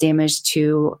 It does damage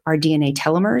to our DNA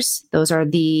telomeres. Those are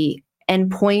the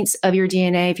endpoints of your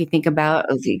DNA. If you think about,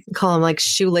 Call them like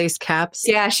shoelace caps.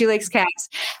 yeah, shoelace caps.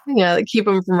 Yeah, that keep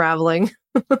them from raveling.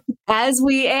 As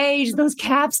we age, those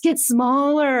caps get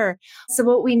smaller. So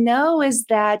what we know is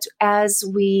that as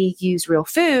we use real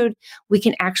food, we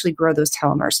can actually grow those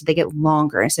telomeres so they get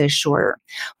longer instead of shorter.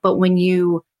 But when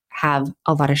you have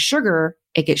a lot of sugar,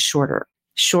 it gets shorter.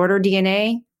 Shorter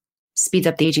DNA speeds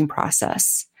up the aging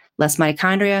process. Less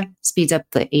mitochondria speeds up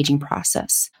the aging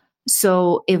process.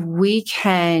 So if we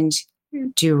can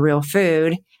do real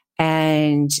food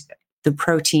and the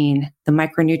protein, the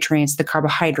micronutrients, the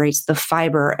carbohydrates, the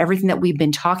fiber, everything that we've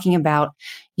been talking about,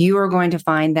 you are going to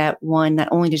find that one, not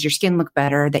only does your skin look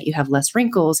better, that you have less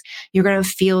wrinkles, you're going to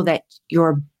feel that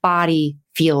your body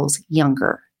feels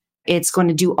younger. It's going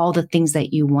to do all the things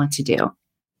that you want to do.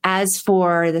 As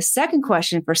for the second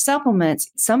question for supplements,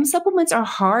 some supplements are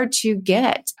hard to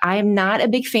get. I'm not a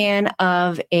big fan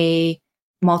of a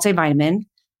multivitamin.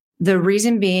 The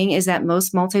reason being is that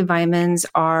most multivitamins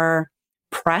are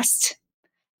pressed.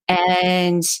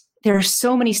 And there are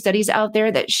so many studies out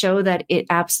there that show that it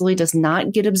absolutely does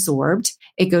not get absorbed.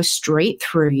 It goes straight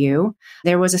through you.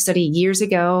 There was a study years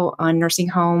ago on nursing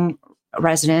home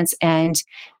residents, and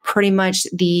pretty much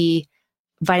the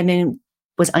vitamin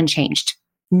was unchanged.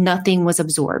 Nothing was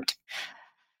absorbed.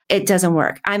 It doesn't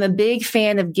work. I'm a big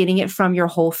fan of getting it from your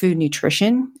whole food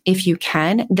nutrition if you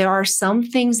can. There are some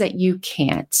things that you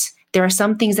can't. There are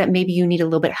some things that maybe you need a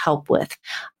little bit help with.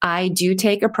 I do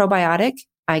take a probiotic.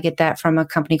 I get that from a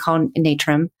company called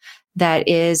Natrum that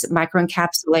is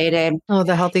microencapsulated. Oh,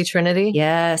 the Healthy Trinity?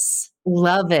 Yes.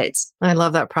 Love it. I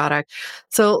love that product.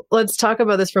 So let's talk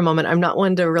about this for a moment. I'm not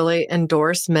one to really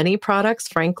endorse many products,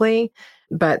 frankly,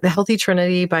 but the Healthy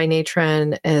Trinity by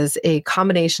Natron is a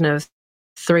combination of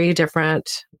 3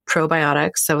 different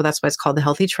probiotics. So that's why it's called the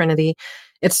Healthy Trinity.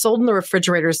 It's sold in the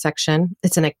refrigerator section.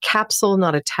 It's in a capsule,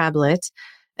 not a tablet.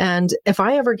 And if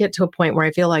I ever get to a point where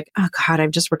I feel like, oh God,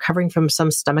 I'm just recovering from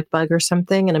some stomach bug or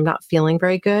something and I'm not feeling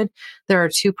very good, there are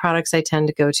 2 products I tend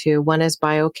to go to. One is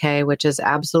BioK, which is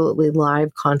absolutely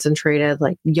live concentrated,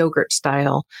 like yogurt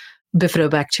style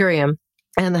bifidobacterium,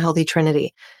 and the Healthy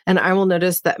Trinity. And I will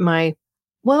notice that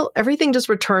everything just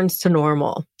returns to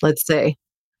normal, let's say.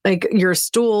 Like your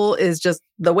stool is just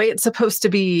the way it's supposed to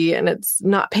be and it's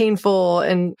not painful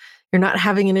and you're not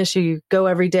having an issue. You go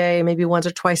every day, maybe once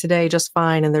or twice a day, just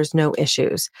fine. And there's no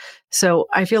issues. So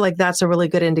I feel like that's a really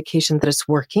good indication that it's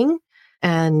working,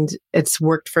 and it's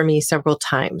worked for me several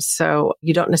times. So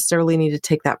you don't necessarily need to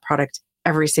take that product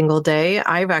every single day.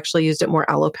 I've actually used it more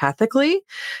allopathically,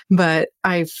 but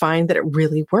I find that it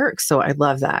really works. So I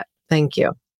love that. Thank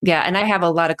you. Yeah. And I have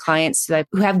a lot of clients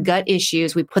who have gut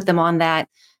issues. We put them on that,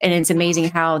 and it's amazing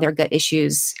how their gut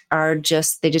issues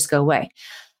they just go away.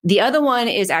 The other one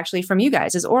is actually from you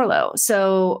guys, is Orlo.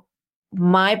 So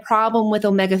my problem with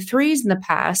omega-3s in the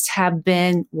past have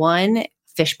been, one,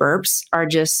 fish burps are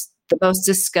just the most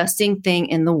disgusting thing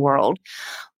in the world.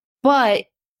 But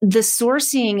the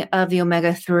sourcing of the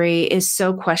omega-3 is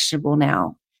so questionable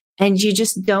now. And you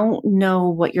just don't know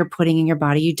what you're putting in your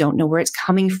body. You don't know where it's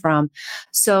coming from.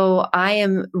 So I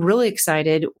am really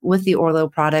excited with the Orlo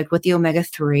product, with the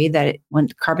omega-3, that it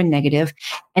went carbon negative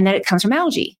and that it comes from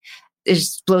algae. It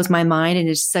just blows my mind, and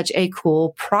it's such a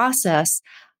cool process.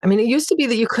 I mean, it used to be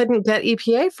that you couldn't get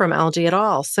EPA from algae at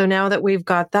all. So now that we've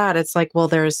got that, it's like, well,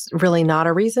 there's really not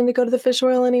a reason to go to the fish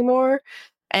oil anymore.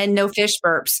 And no fish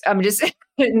burps. I'm just,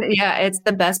 yeah, it's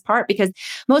the best part, because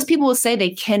most people will say they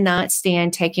cannot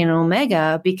stand taking an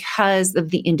omega because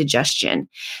of the indigestion.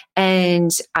 And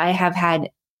I have had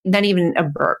not even a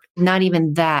burp, not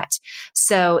even that.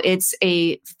 So it's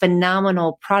a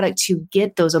phenomenal product to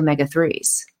get those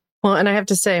omega-3s. Well, and I have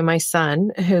to say, my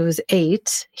son, who's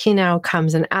 8, he now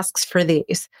comes and asks for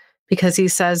these because he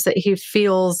says that he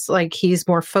feels like he's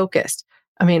more focused.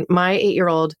 I mean, my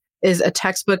 8-year-old is a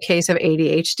textbook case of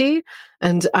ADHD,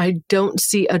 and I don't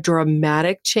see a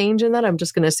dramatic change in that. I'm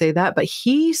just going to say that. But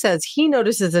he says he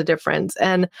notices a difference.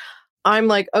 And I'm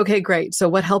like, okay, great. So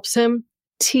what helps him?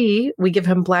 Tea. We give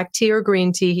him black tea or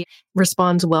green tea. He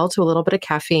responds well to a little bit of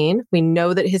caffeine. We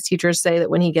know that his teachers say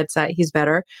that when he gets that, he's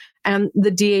better. And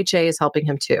the DHA is helping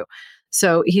him too.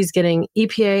 So he's getting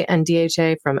EPA and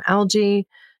DHA from algae.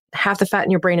 Half the fat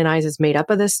in your brain and eyes is made up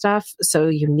of this stuff. So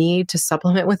you need to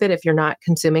supplement with it if you're not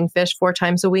consuming fish 4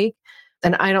 times a week.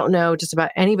 And I don't know just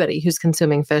about anybody who's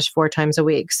consuming fish 4 times a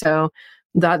week. So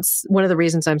that's one of the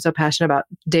reasons I'm so passionate about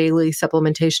daily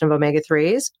supplementation of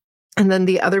omega-3s. And then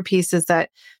the other piece is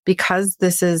that because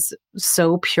this is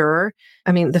so pure,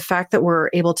 I mean, the fact that we're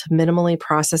able to minimally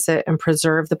process it and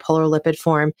preserve the polar lipid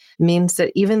form means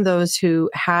that even those who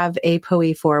have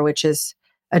ApoE4, which is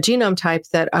a genome type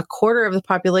that a quarter of the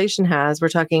population has, we're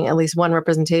talking at least one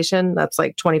representation, that's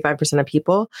like 25% of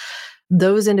people,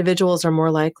 those individuals are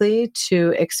more likely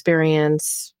to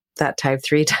experience that type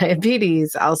 3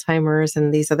 diabetes, Alzheimer's,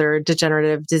 and these other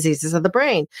degenerative diseases of the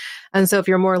brain. And so if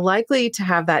you're more likely to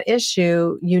have that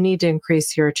issue, you need to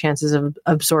increase your chances of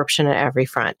absorption at every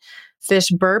front.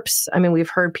 Fish burps. I mean, we've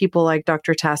heard people like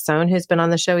Dr. Tassone, who's been on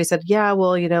the show. He said, yeah,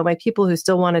 well, my people who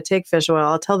still want to take fish oil,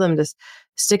 I'll tell them to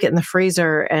stick it in the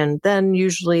freezer. And then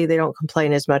usually they don't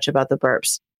complain as much about the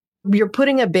burps. You're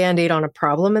putting a Band-Aid on a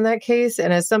problem in that case.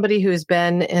 And as somebody who's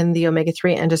been in the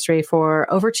omega-3 industry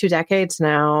for over 2 decades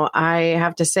now, I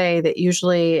have to say that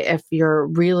usually if you're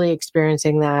really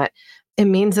experiencing that, it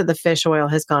means that the fish oil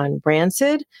has gone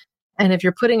rancid. And if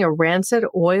you're putting a rancid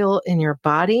oil in your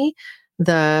body,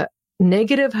 the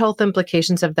negative health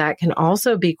implications of that can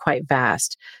also be quite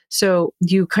vast. So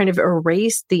you kind of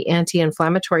erase the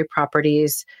anti-inflammatory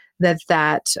properties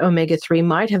that omega-3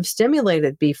 might have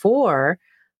stimulated before,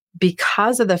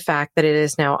 because of the fact that it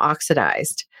is now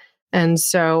oxidized. And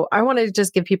so I want to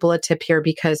just give people a tip here,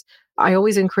 because I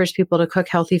always encourage people to cook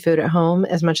healthy food at home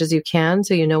as much as you can,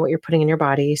 so you know what you're putting in your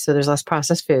body, so there's less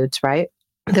processed foods, right?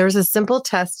 There's a simple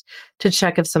test to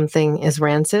check if something is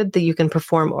rancid that you can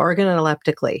perform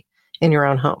organoleptically in your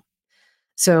own home.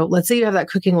 So let's say you have that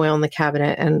cooking oil in the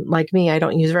cabinet, and like me, I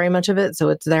don't use very much of it, so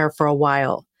it's there for a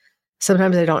while.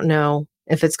 Sometimes I don't know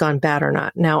if it's gone bad or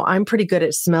not. Now, I'm pretty good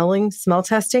at smell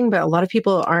testing, but a lot of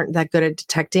people aren't that good at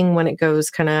detecting when it goes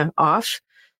kind of off.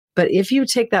 But if you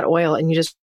take that oil and you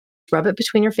just rub it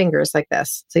between your fingers like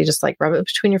this, so you just like rub it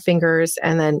between your fingers,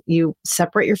 and then you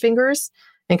separate your fingers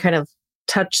and kind of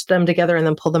touch them together and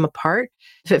then pull them apart.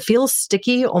 If it feels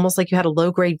sticky, almost like you had a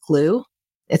low-grade glue,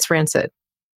 it's rancid.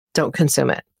 Don't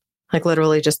consume it. Like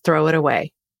literally just throw it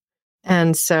away.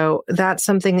 And so that's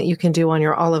something that you can do on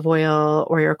your olive oil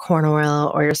or your corn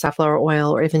oil or your safflower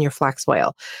oil or even your flax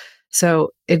oil. So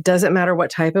it doesn't matter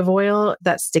what type of oil,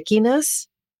 that stickiness,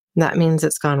 that means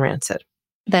it's gone rancid.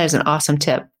 That is an awesome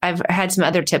tip. I've had some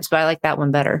other tips, but I like that one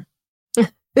better.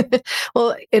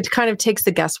 Well, it kind of takes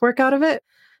the guesswork out of it.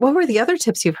 What were the other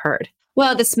tips you've heard?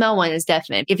 Well, the smell one is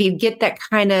definite. If you get that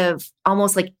kind of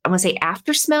almost like, I want to say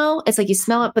after smell, it's like you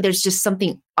smell it, but there's just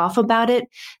something off about it.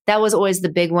 That was always the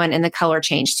big one, and the color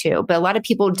change too. But a lot of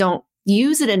people don't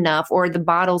use it enough, or the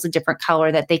bottle's a different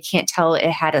color that they can't tell it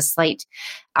had a slight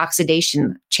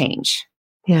oxidation change.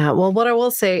 Yeah. Well, what I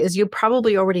will say is you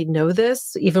probably already know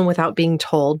this even without being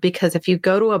told, because if you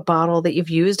go to a bottle that you've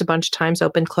used a bunch of times,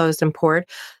 opened, closed, and poured,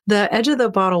 the edge of the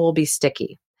bottle will be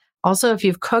sticky. Also, if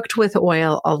you've cooked with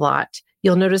oil a lot,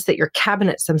 you'll notice that your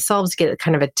cabinets themselves get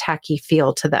kind of a tacky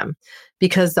feel to them,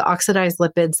 because the oxidized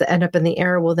lipids that end up in the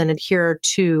air will then adhere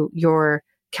to your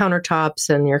countertops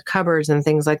and your cupboards and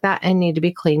things like that and need to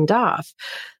be cleaned off.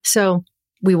 So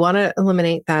we want to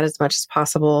eliminate that as much as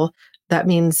possible. that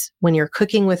means when you're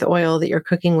cooking with oil, that you're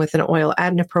cooking with an oil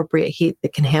at an appropriate heat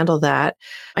that can handle that.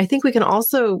 I think we can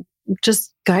also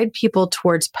just guide people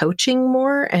towards poaching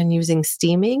more and using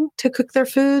steaming to cook their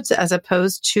foods as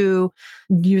opposed to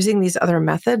using these other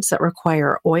methods that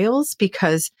require oils,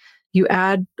 because you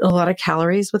add a lot of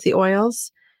calories with the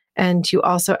oils. And you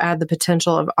also add the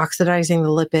potential of oxidizing the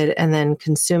lipid and then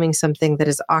consuming something that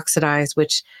is oxidized,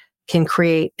 which can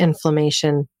create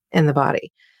inflammation in the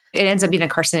body. It ends up being a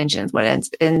carcinogen,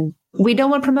 and we don't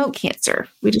want to promote cancer.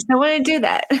 We just don't want to do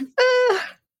that.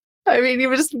 I mean,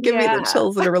 you just give me the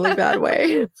chills in a really bad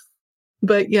way.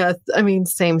 But yeah, I mean,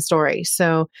 same story.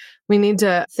 So we need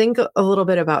to think a little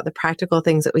bit about the practical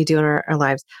things that we do in our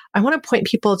lives. I want to point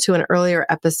people to an earlier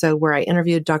episode where I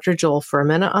interviewed Dr. Joel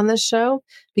Fuhrman on this show,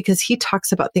 because he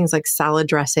talks about things like salad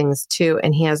dressings too.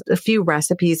 And he has a few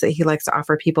recipes that he likes to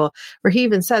offer people where he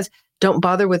even says, don't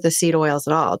bother with the seed oils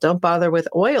at all. Don't bother with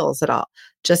oils at all.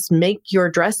 Just make your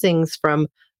dressings from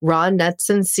raw nuts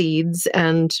and seeds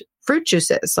and fruit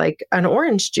juices, like an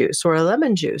orange juice or a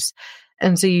lemon juice.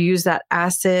 And so you use that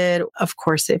acid. Of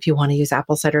course, if you want to use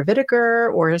apple cider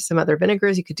vinegar or some other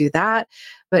vinegars, you could do that.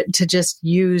 But to just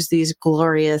use these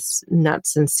glorious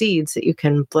nuts and seeds that you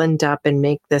can blend up and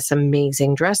make this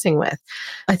amazing dressing with.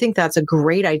 I think that's a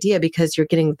great idea because you're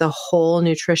getting the whole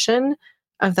nutrition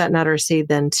of that nut or seed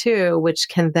then too, which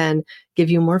can then give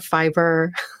you more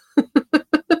fiber.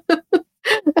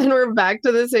 And we're back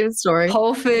to the same story.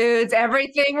 Whole foods,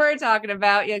 everything we're talking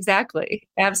about. Yeah, exactly.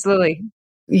 Absolutely.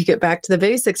 You get back to the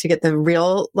basics. You get the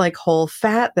real whole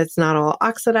fat that's not all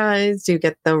oxidized. You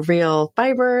get the real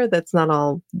fiber that's not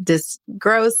all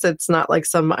gross. It's not like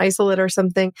some isolate or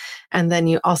something. And then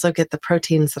you also get the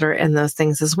proteins that are in those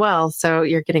things as well. So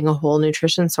you're getting a whole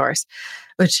nutrition source,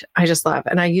 which I just love.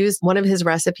 And I used one of his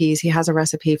recipes. He has a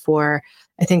recipe for,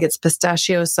 I think it's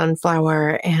pistachio,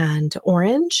 sunflower, and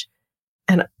orange.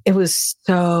 And it was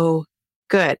so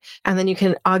good. And then you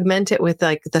can augment it with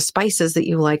the spices that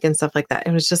you like and stuff like that.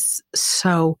 It was just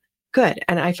so good.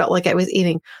 And I felt like I was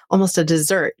eating almost a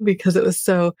dessert because it was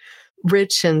so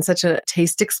rich and such a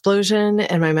taste explosion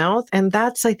in my mouth. And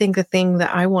that's, I think, the thing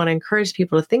that I want to encourage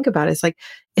people to think about is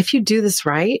if you do this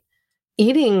right,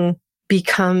 eating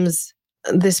becomes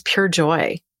this pure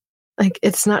joy.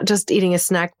 It's not just eating a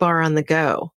snack bar on the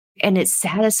go. And it's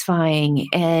satisfying.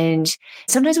 And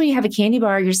sometimes when you have a candy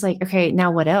bar, you're just like, okay, now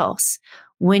what else?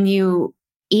 When you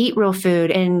eat real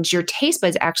food and your taste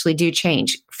buds actually do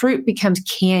change, fruit becomes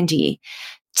candy.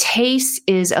 Taste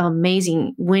is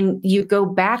amazing. When you go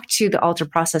back to the ultra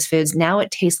processed foods, now it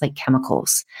tastes like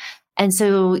chemicals. And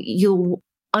so you'll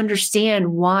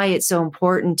understand why it's so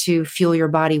important to fuel your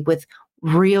body with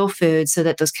real food so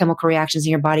that those chemical reactions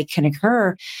in your body can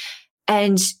occur.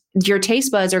 And your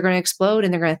taste buds are going to explode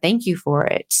and they're going to thank you for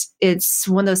it. It's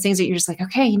one of those things that you're just like,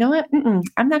 okay, you know what?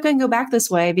 I'm not going to go back this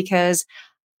way because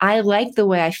I like the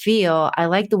way I feel. I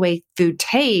like the way food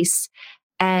tastes.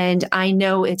 And I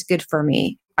know it's good for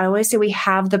me. I always say we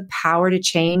have the power to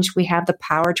change. We have the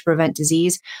power to prevent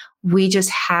disease. We just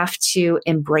have to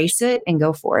embrace it and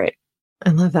go for it. I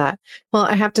love that. Well,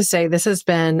 I have to say, this has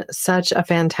been such a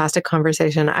fantastic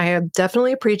conversation. I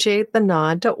definitely appreciate the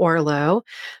nod to Orlo,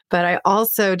 but I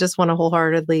also just want to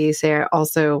wholeheartedly say I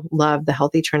also love the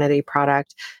Healthy Trinity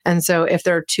product. And so if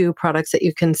there are two products that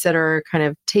you consider kind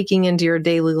of taking into your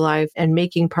daily life and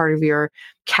making part of your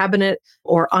cabinet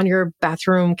or on your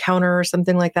bathroom counter or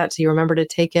something like that, so you remember to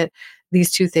take it,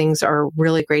 these two things are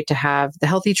really great to have. The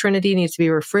Healthy Trinity needs to be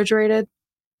refrigerated,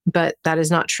 but that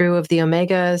is not true of the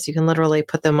omegas. You can literally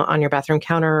put them on your bathroom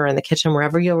counter or in the kitchen,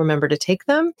 wherever you'll remember to take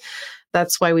them.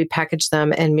 That's why we package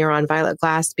them in Muron Violet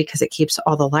glass, because it keeps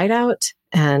all the light out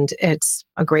and it's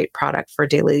a great product for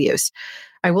daily use.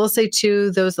 I will say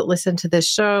too, those that listen to this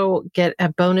show get a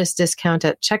bonus discount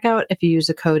at checkout if you use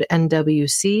the code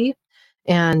NWC.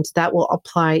 And that will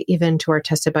apply even to our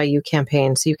Tested by You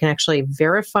campaign. So you can actually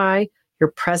verify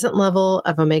your present level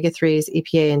of omega-3s,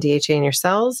 EPA, and DHA in your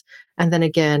cells. And then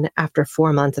again, after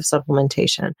 4 months of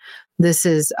supplementation. This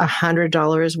is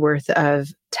 $100 worth of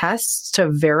tests to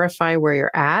verify where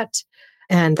you're at.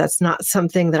 And that's not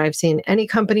something that I've seen any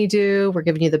company do. We're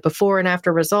giving you the before and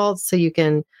after results so you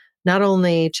can not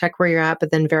only check where you're at,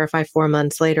 but then verify 4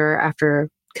 months later after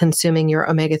consuming your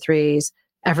omega-3s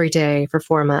every day for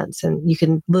 4 months. And you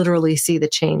can literally see the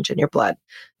change in your blood.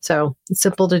 So it's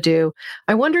simple to do.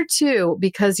 I wonder too,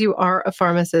 because you are a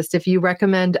pharmacist, if you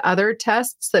recommend other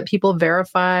tests that people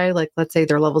verify, like let's say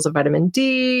their levels of vitamin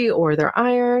D or their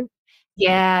iron.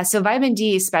 Yeah. So vitamin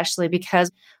D, especially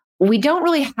because we don't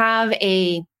really have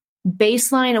a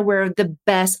baseline of where the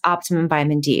best optimum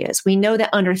vitamin D is. We know that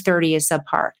under 30 is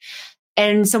subpar.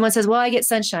 And someone says, well, I get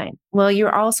sunshine. Well, you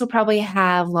also probably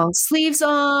have long sleeves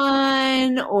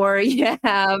on, or you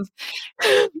have.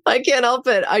 I can't help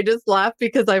it. I just laugh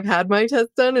because I've had my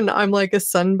test done and I'm like a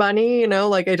sun bunny,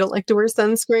 like I don't like to wear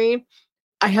sunscreen.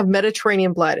 I have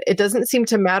Mediterranean blood. It doesn't seem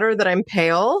to matter that I'm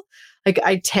pale. Like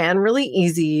I tan really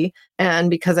easy. And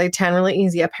because I tan really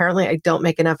easy, apparently I don't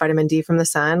make enough vitamin D from the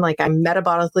sun. Like I'm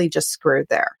metabolically just screwed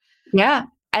there. Yeah.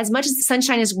 As much as the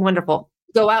sunshine is wonderful,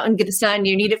 go out and get the sun.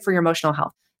 You need it for your emotional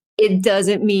health. It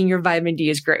doesn't mean your vitamin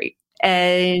D is great.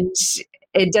 And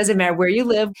it doesn't matter where you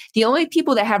live. The only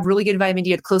people that have really good vitamin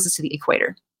D are closest to the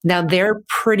equator. Now they're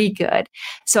pretty good.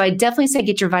 So I definitely say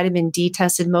get your vitamin D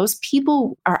tested. Most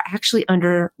people are actually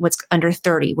under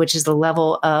 30, which is the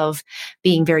level of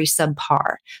being very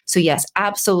subpar. So yes,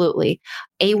 absolutely.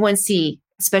 A1C,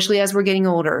 especially as we're getting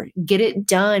older, get it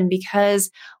done because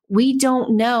we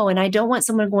don't know. And I don't want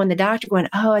someone going to the doctor going,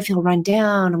 oh, I feel run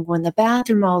down. I'm going to the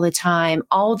bathroom all the time.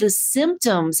 All the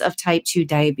symptoms of type 2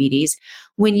 diabetes,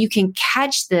 when you can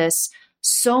catch this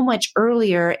so much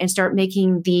earlier and start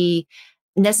making the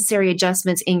necessary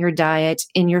adjustments in your diet,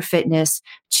 in your fitness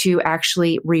to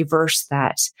actually reverse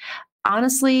that.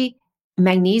 Honestly,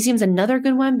 magnesium is another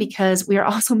good one because we are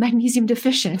also magnesium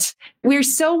deficient. We're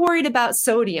so worried about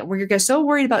sodium. We're so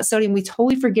worried about sodium, we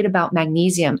totally forget about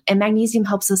magnesium. And magnesium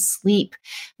helps us sleep.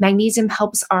 Magnesium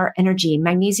helps our energy.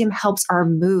 Magnesium helps our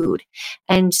mood.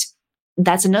 And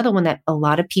that's another one that a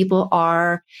lot of people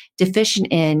are deficient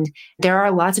in. There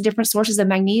are lots of different sources of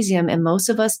magnesium, and most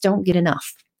of us don't get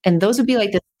enough. And those would be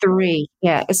like the three.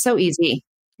 Yeah, it's so easy.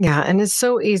 Yeah. And it's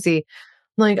so easy.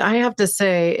 Like I have to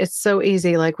say, it's so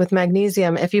easy. Like with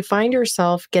magnesium, if you find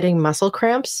yourself getting muscle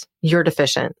cramps, you're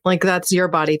deficient. Like that's your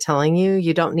body telling you.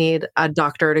 You don't need a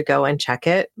doctor to go and check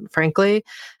it, frankly.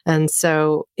 And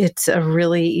so it's a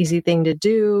really easy thing to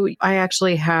do. I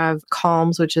actually have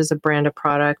Calms, which is a brand of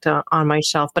product on my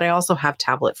shelf, but I also have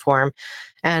tablet form.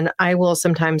 And I will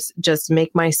sometimes just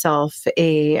make myself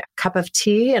a cup of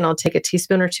tea and I'll take a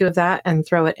teaspoon or two of that and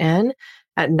throw it in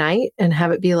at night and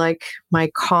have it be like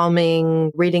my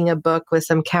calming, reading a book with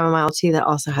some chamomile tea that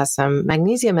also has some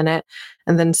magnesium in it,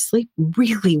 and then sleep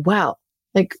really well,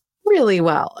 like really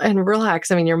well and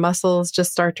relax. I mean, your muscles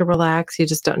just start to relax. You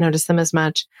just don't notice them as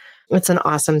much. It's an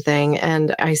awesome thing.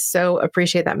 And I so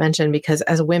appreciate that mention because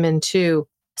as women too,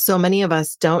 so many of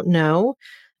us don't know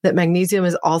that magnesium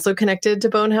is also connected to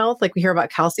bone health. Like we hear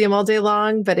about calcium all day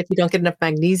long, but if you don't get enough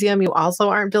magnesium, you also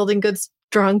aren't building good,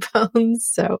 strong bones.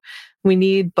 So we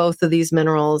need both of these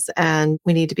minerals and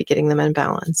we need to be getting them in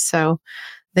balance. So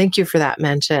thank you for that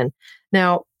mention.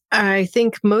 Now, I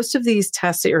think most of these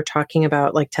tests that you're talking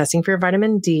about, like testing for your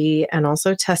vitamin D and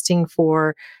also testing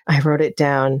for, I wrote it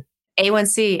down,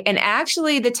 A1C. And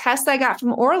actually the test I got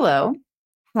from Orlo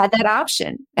had that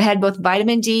option. It had both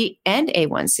vitamin D and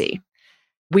A1C.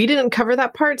 We didn't cover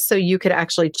that part, so you could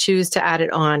actually choose to add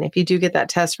it on. If you do get that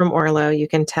test from Orlo, you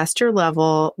can test your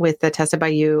level with the Tested by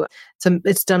You. So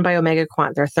it's done by Omega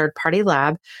Quant, their third-party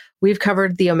lab. We've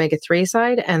covered the omega-3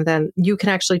 side, and then you can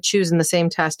actually choose in the same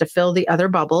test to fill the other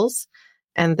bubbles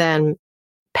and then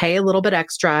pay a little bit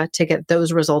extra to get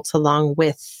those results along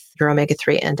with your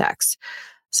omega-3 index.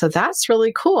 So that's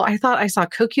really cool. I thought I saw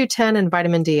CoQ10 and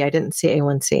vitamin D. I didn't see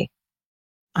A1C.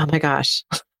 Oh my gosh.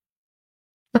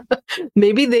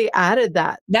 Maybe they added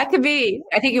that. That could be.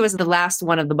 I think it was the last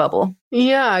one of the bubble.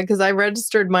 Yeah, because I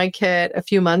registered my kit a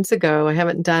few months ago. I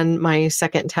haven't done my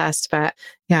second test, but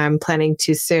yeah, I'm planning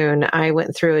to soon. I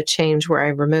went through a change where I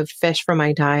removed fish from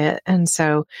my diet. And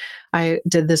so I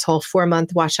did this whole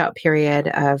 4-month washout period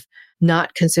of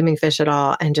not consuming fish at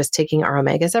all and just taking our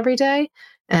omegas every day.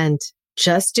 And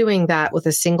just doing that with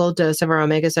a single dose of our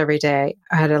omegas every day,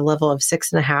 I had a level of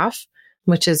 6.5,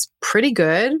 which is pretty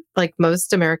good. Like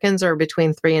most Americans are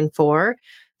between 3 and 4.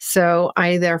 So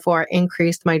I therefore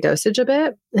increased my dosage a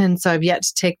bit. And so I've yet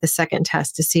to take the second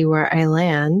test to see where I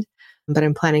land, but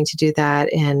I'm planning to do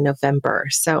that in November.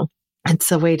 So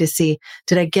it's a way to see,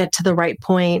 did I get to the right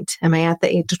point? Am I at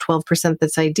the 8 to 12%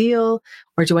 that's ideal?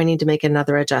 Or do I need to make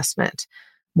another adjustment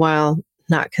while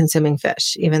not consuming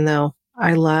fish? Even though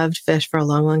I loved fish for a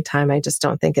long, long time, I just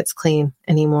don't think it's clean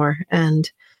anymore. And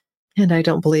I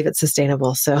don't believe it's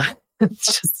sustainable. So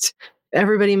it's just,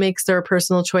 everybody makes their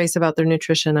personal choice about their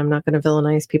nutrition. I'm not going to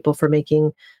villainize people for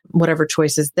making whatever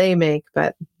choices they make,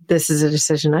 but this is a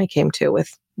decision I came to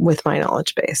with my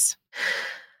knowledge base.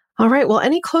 All right. Well,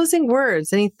 any closing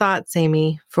words, any thoughts,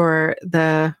 Amy, for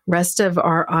the rest of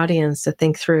our audience to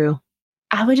think through?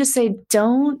 I would just say,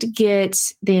 don't get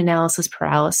the analysis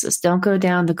paralysis. Don't go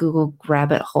down the Google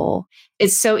rabbit hole.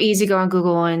 It's so easy to go on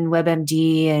Google and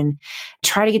WebMD and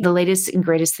try to get the latest and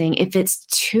greatest thing. If it's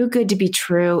too good to be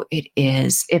true, it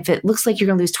is. If it looks like you're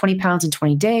going to lose 20 pounds in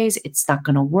 20 days, it's not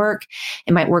going to work.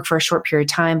 It might work for a short period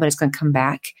of time, but it's going to come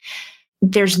back.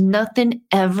 There's nothing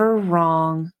ever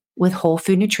wrong with whole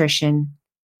food nutrition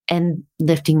and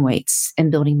lifting weights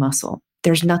and building muscle.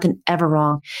 There's nothing ever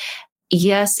wrong.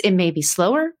 Yes, it may be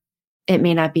slower. It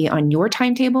may not be on your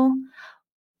timetable,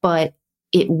 but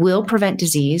it will prevent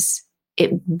disease.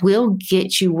 It will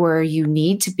get you where you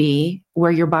need to be,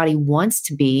 where your body wants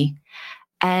to be.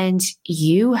 And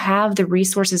you have the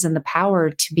resources and the power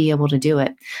to be able to do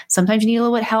it. Sometimes you need a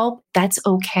little bit of help. That's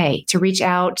okay to reach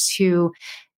out, to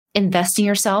invest in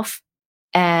yourself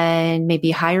and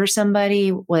maybe hire somebody,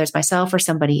 whether it's myself or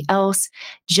somebody else,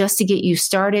 just to get you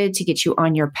started, to get you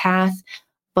on your path.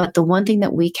 But the one thing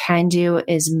that we can do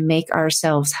is make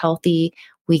ourselves healthy.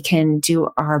 We can do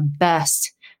our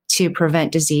best to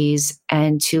prevent disease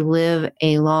and to live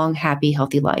a long, happy,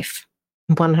 healthy life.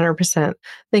 100%.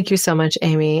 Thank you so much,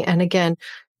 Amy. And again,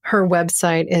 her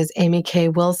website is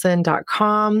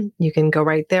amykwilson.com. You can go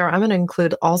right there. I'm going to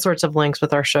include all sorts of links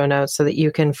with our show notes so that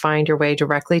you can find your way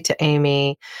directly to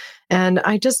Amy. And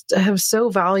I just have so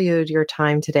valued your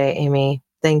time today, Amy.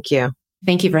 Thank you.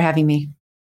 Thank you for having me.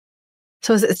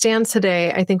 So as it stands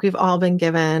today, I think we've all been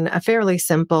given a fairly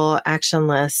simple action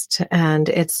list, and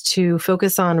it's to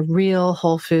focus on real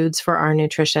whole foods for our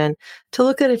nutrition, to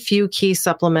look at a few key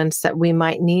supplements that we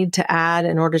might need to add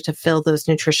in order to fill those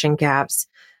nutrition gaps.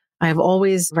 I've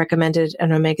always recommended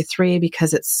an omega-3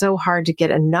 because it's so hard to get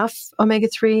enough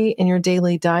omega-3 in your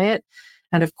daily diet.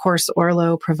 And of course,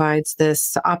 Orlo provides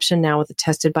this option now with the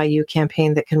Tested by You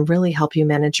campaign that can really help you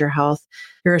manage your health.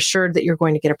 You're assured that you're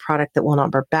going to get a product that will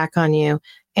not burn back on you,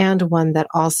 and one that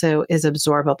also is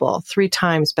absorbable, 3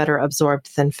 times better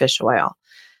absorbed than fish oil.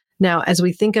 Now, as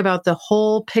we think about the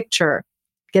whole picture,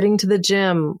 getting to the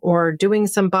gym or doing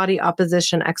some body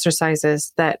opposition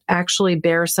exercises that actually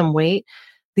bear some weight,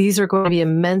 these are going to be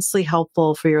immensely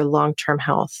helpful for your long-term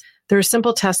health. There are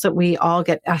simple tests that we all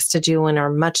get asked to do in our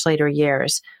much later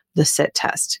years. The sit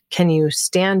test. Can you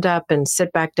stand up and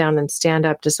sit back down and stand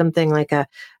up to something like a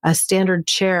standard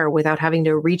chair without having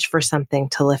to reach for something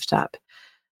to lift up?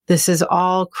 This is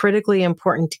all critically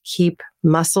important to keep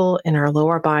muscle in our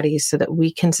lower bodies so that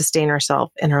we can sustain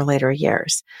ourselves in our later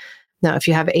years. Now, if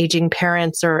you have aging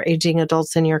parents or aging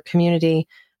adults in your community,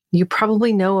 you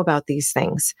probably know about these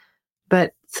things.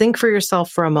 But think for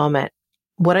yourself for a moment.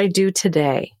 What I do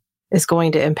today is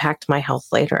going to impact my health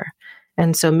later.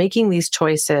 And so making these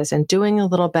choices and doing a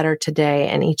little better today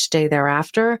and each day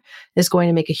thereafter is going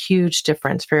to make a huge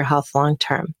difference for your health long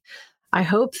term. I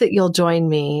hope that you'll join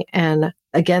me. And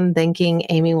again, thanking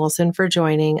Amy Wilson for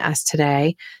joining us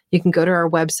today. You can go to our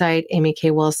website,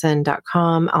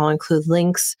 amykwilson.com. I'll include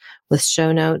links with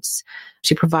show notes.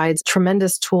 She provides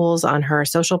tremendous tools on her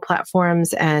social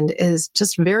platforms and is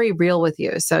just very real with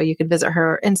you. So you can visit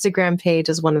her Instagram page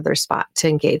as one other spot to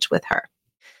engage with her.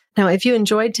 Now, if you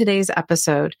enjoyed today's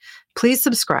episode, please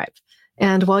subscribe.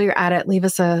 And while you're at it, leave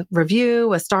us a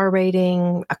review, a star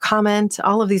rating, a comment.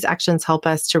 All of these actions help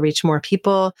us to reach more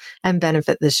people and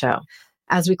benefit the show.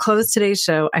 As we close today's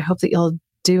show, I hope that you'll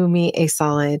do me a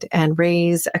solid and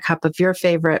raise a cup of your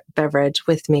favorite beverage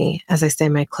with me as I say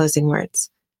my closing words.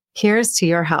 Here's to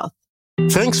your health.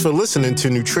 Thanks for listening to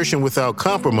Nutrition Without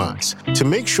Compromise. To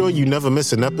make sure you never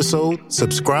miss an episode,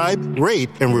 subscribe, rate,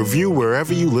 and review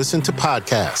wherever you listen to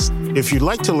podcasts. If you'd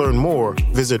like to learn more,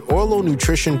 visit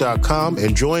orlonutrition.com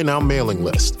and join our mailing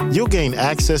list. You'll gain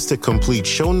access to complete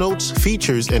show notes,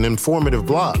 features, and informative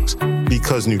blogs,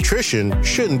 because nutrition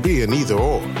shouldn't be an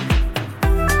either-or.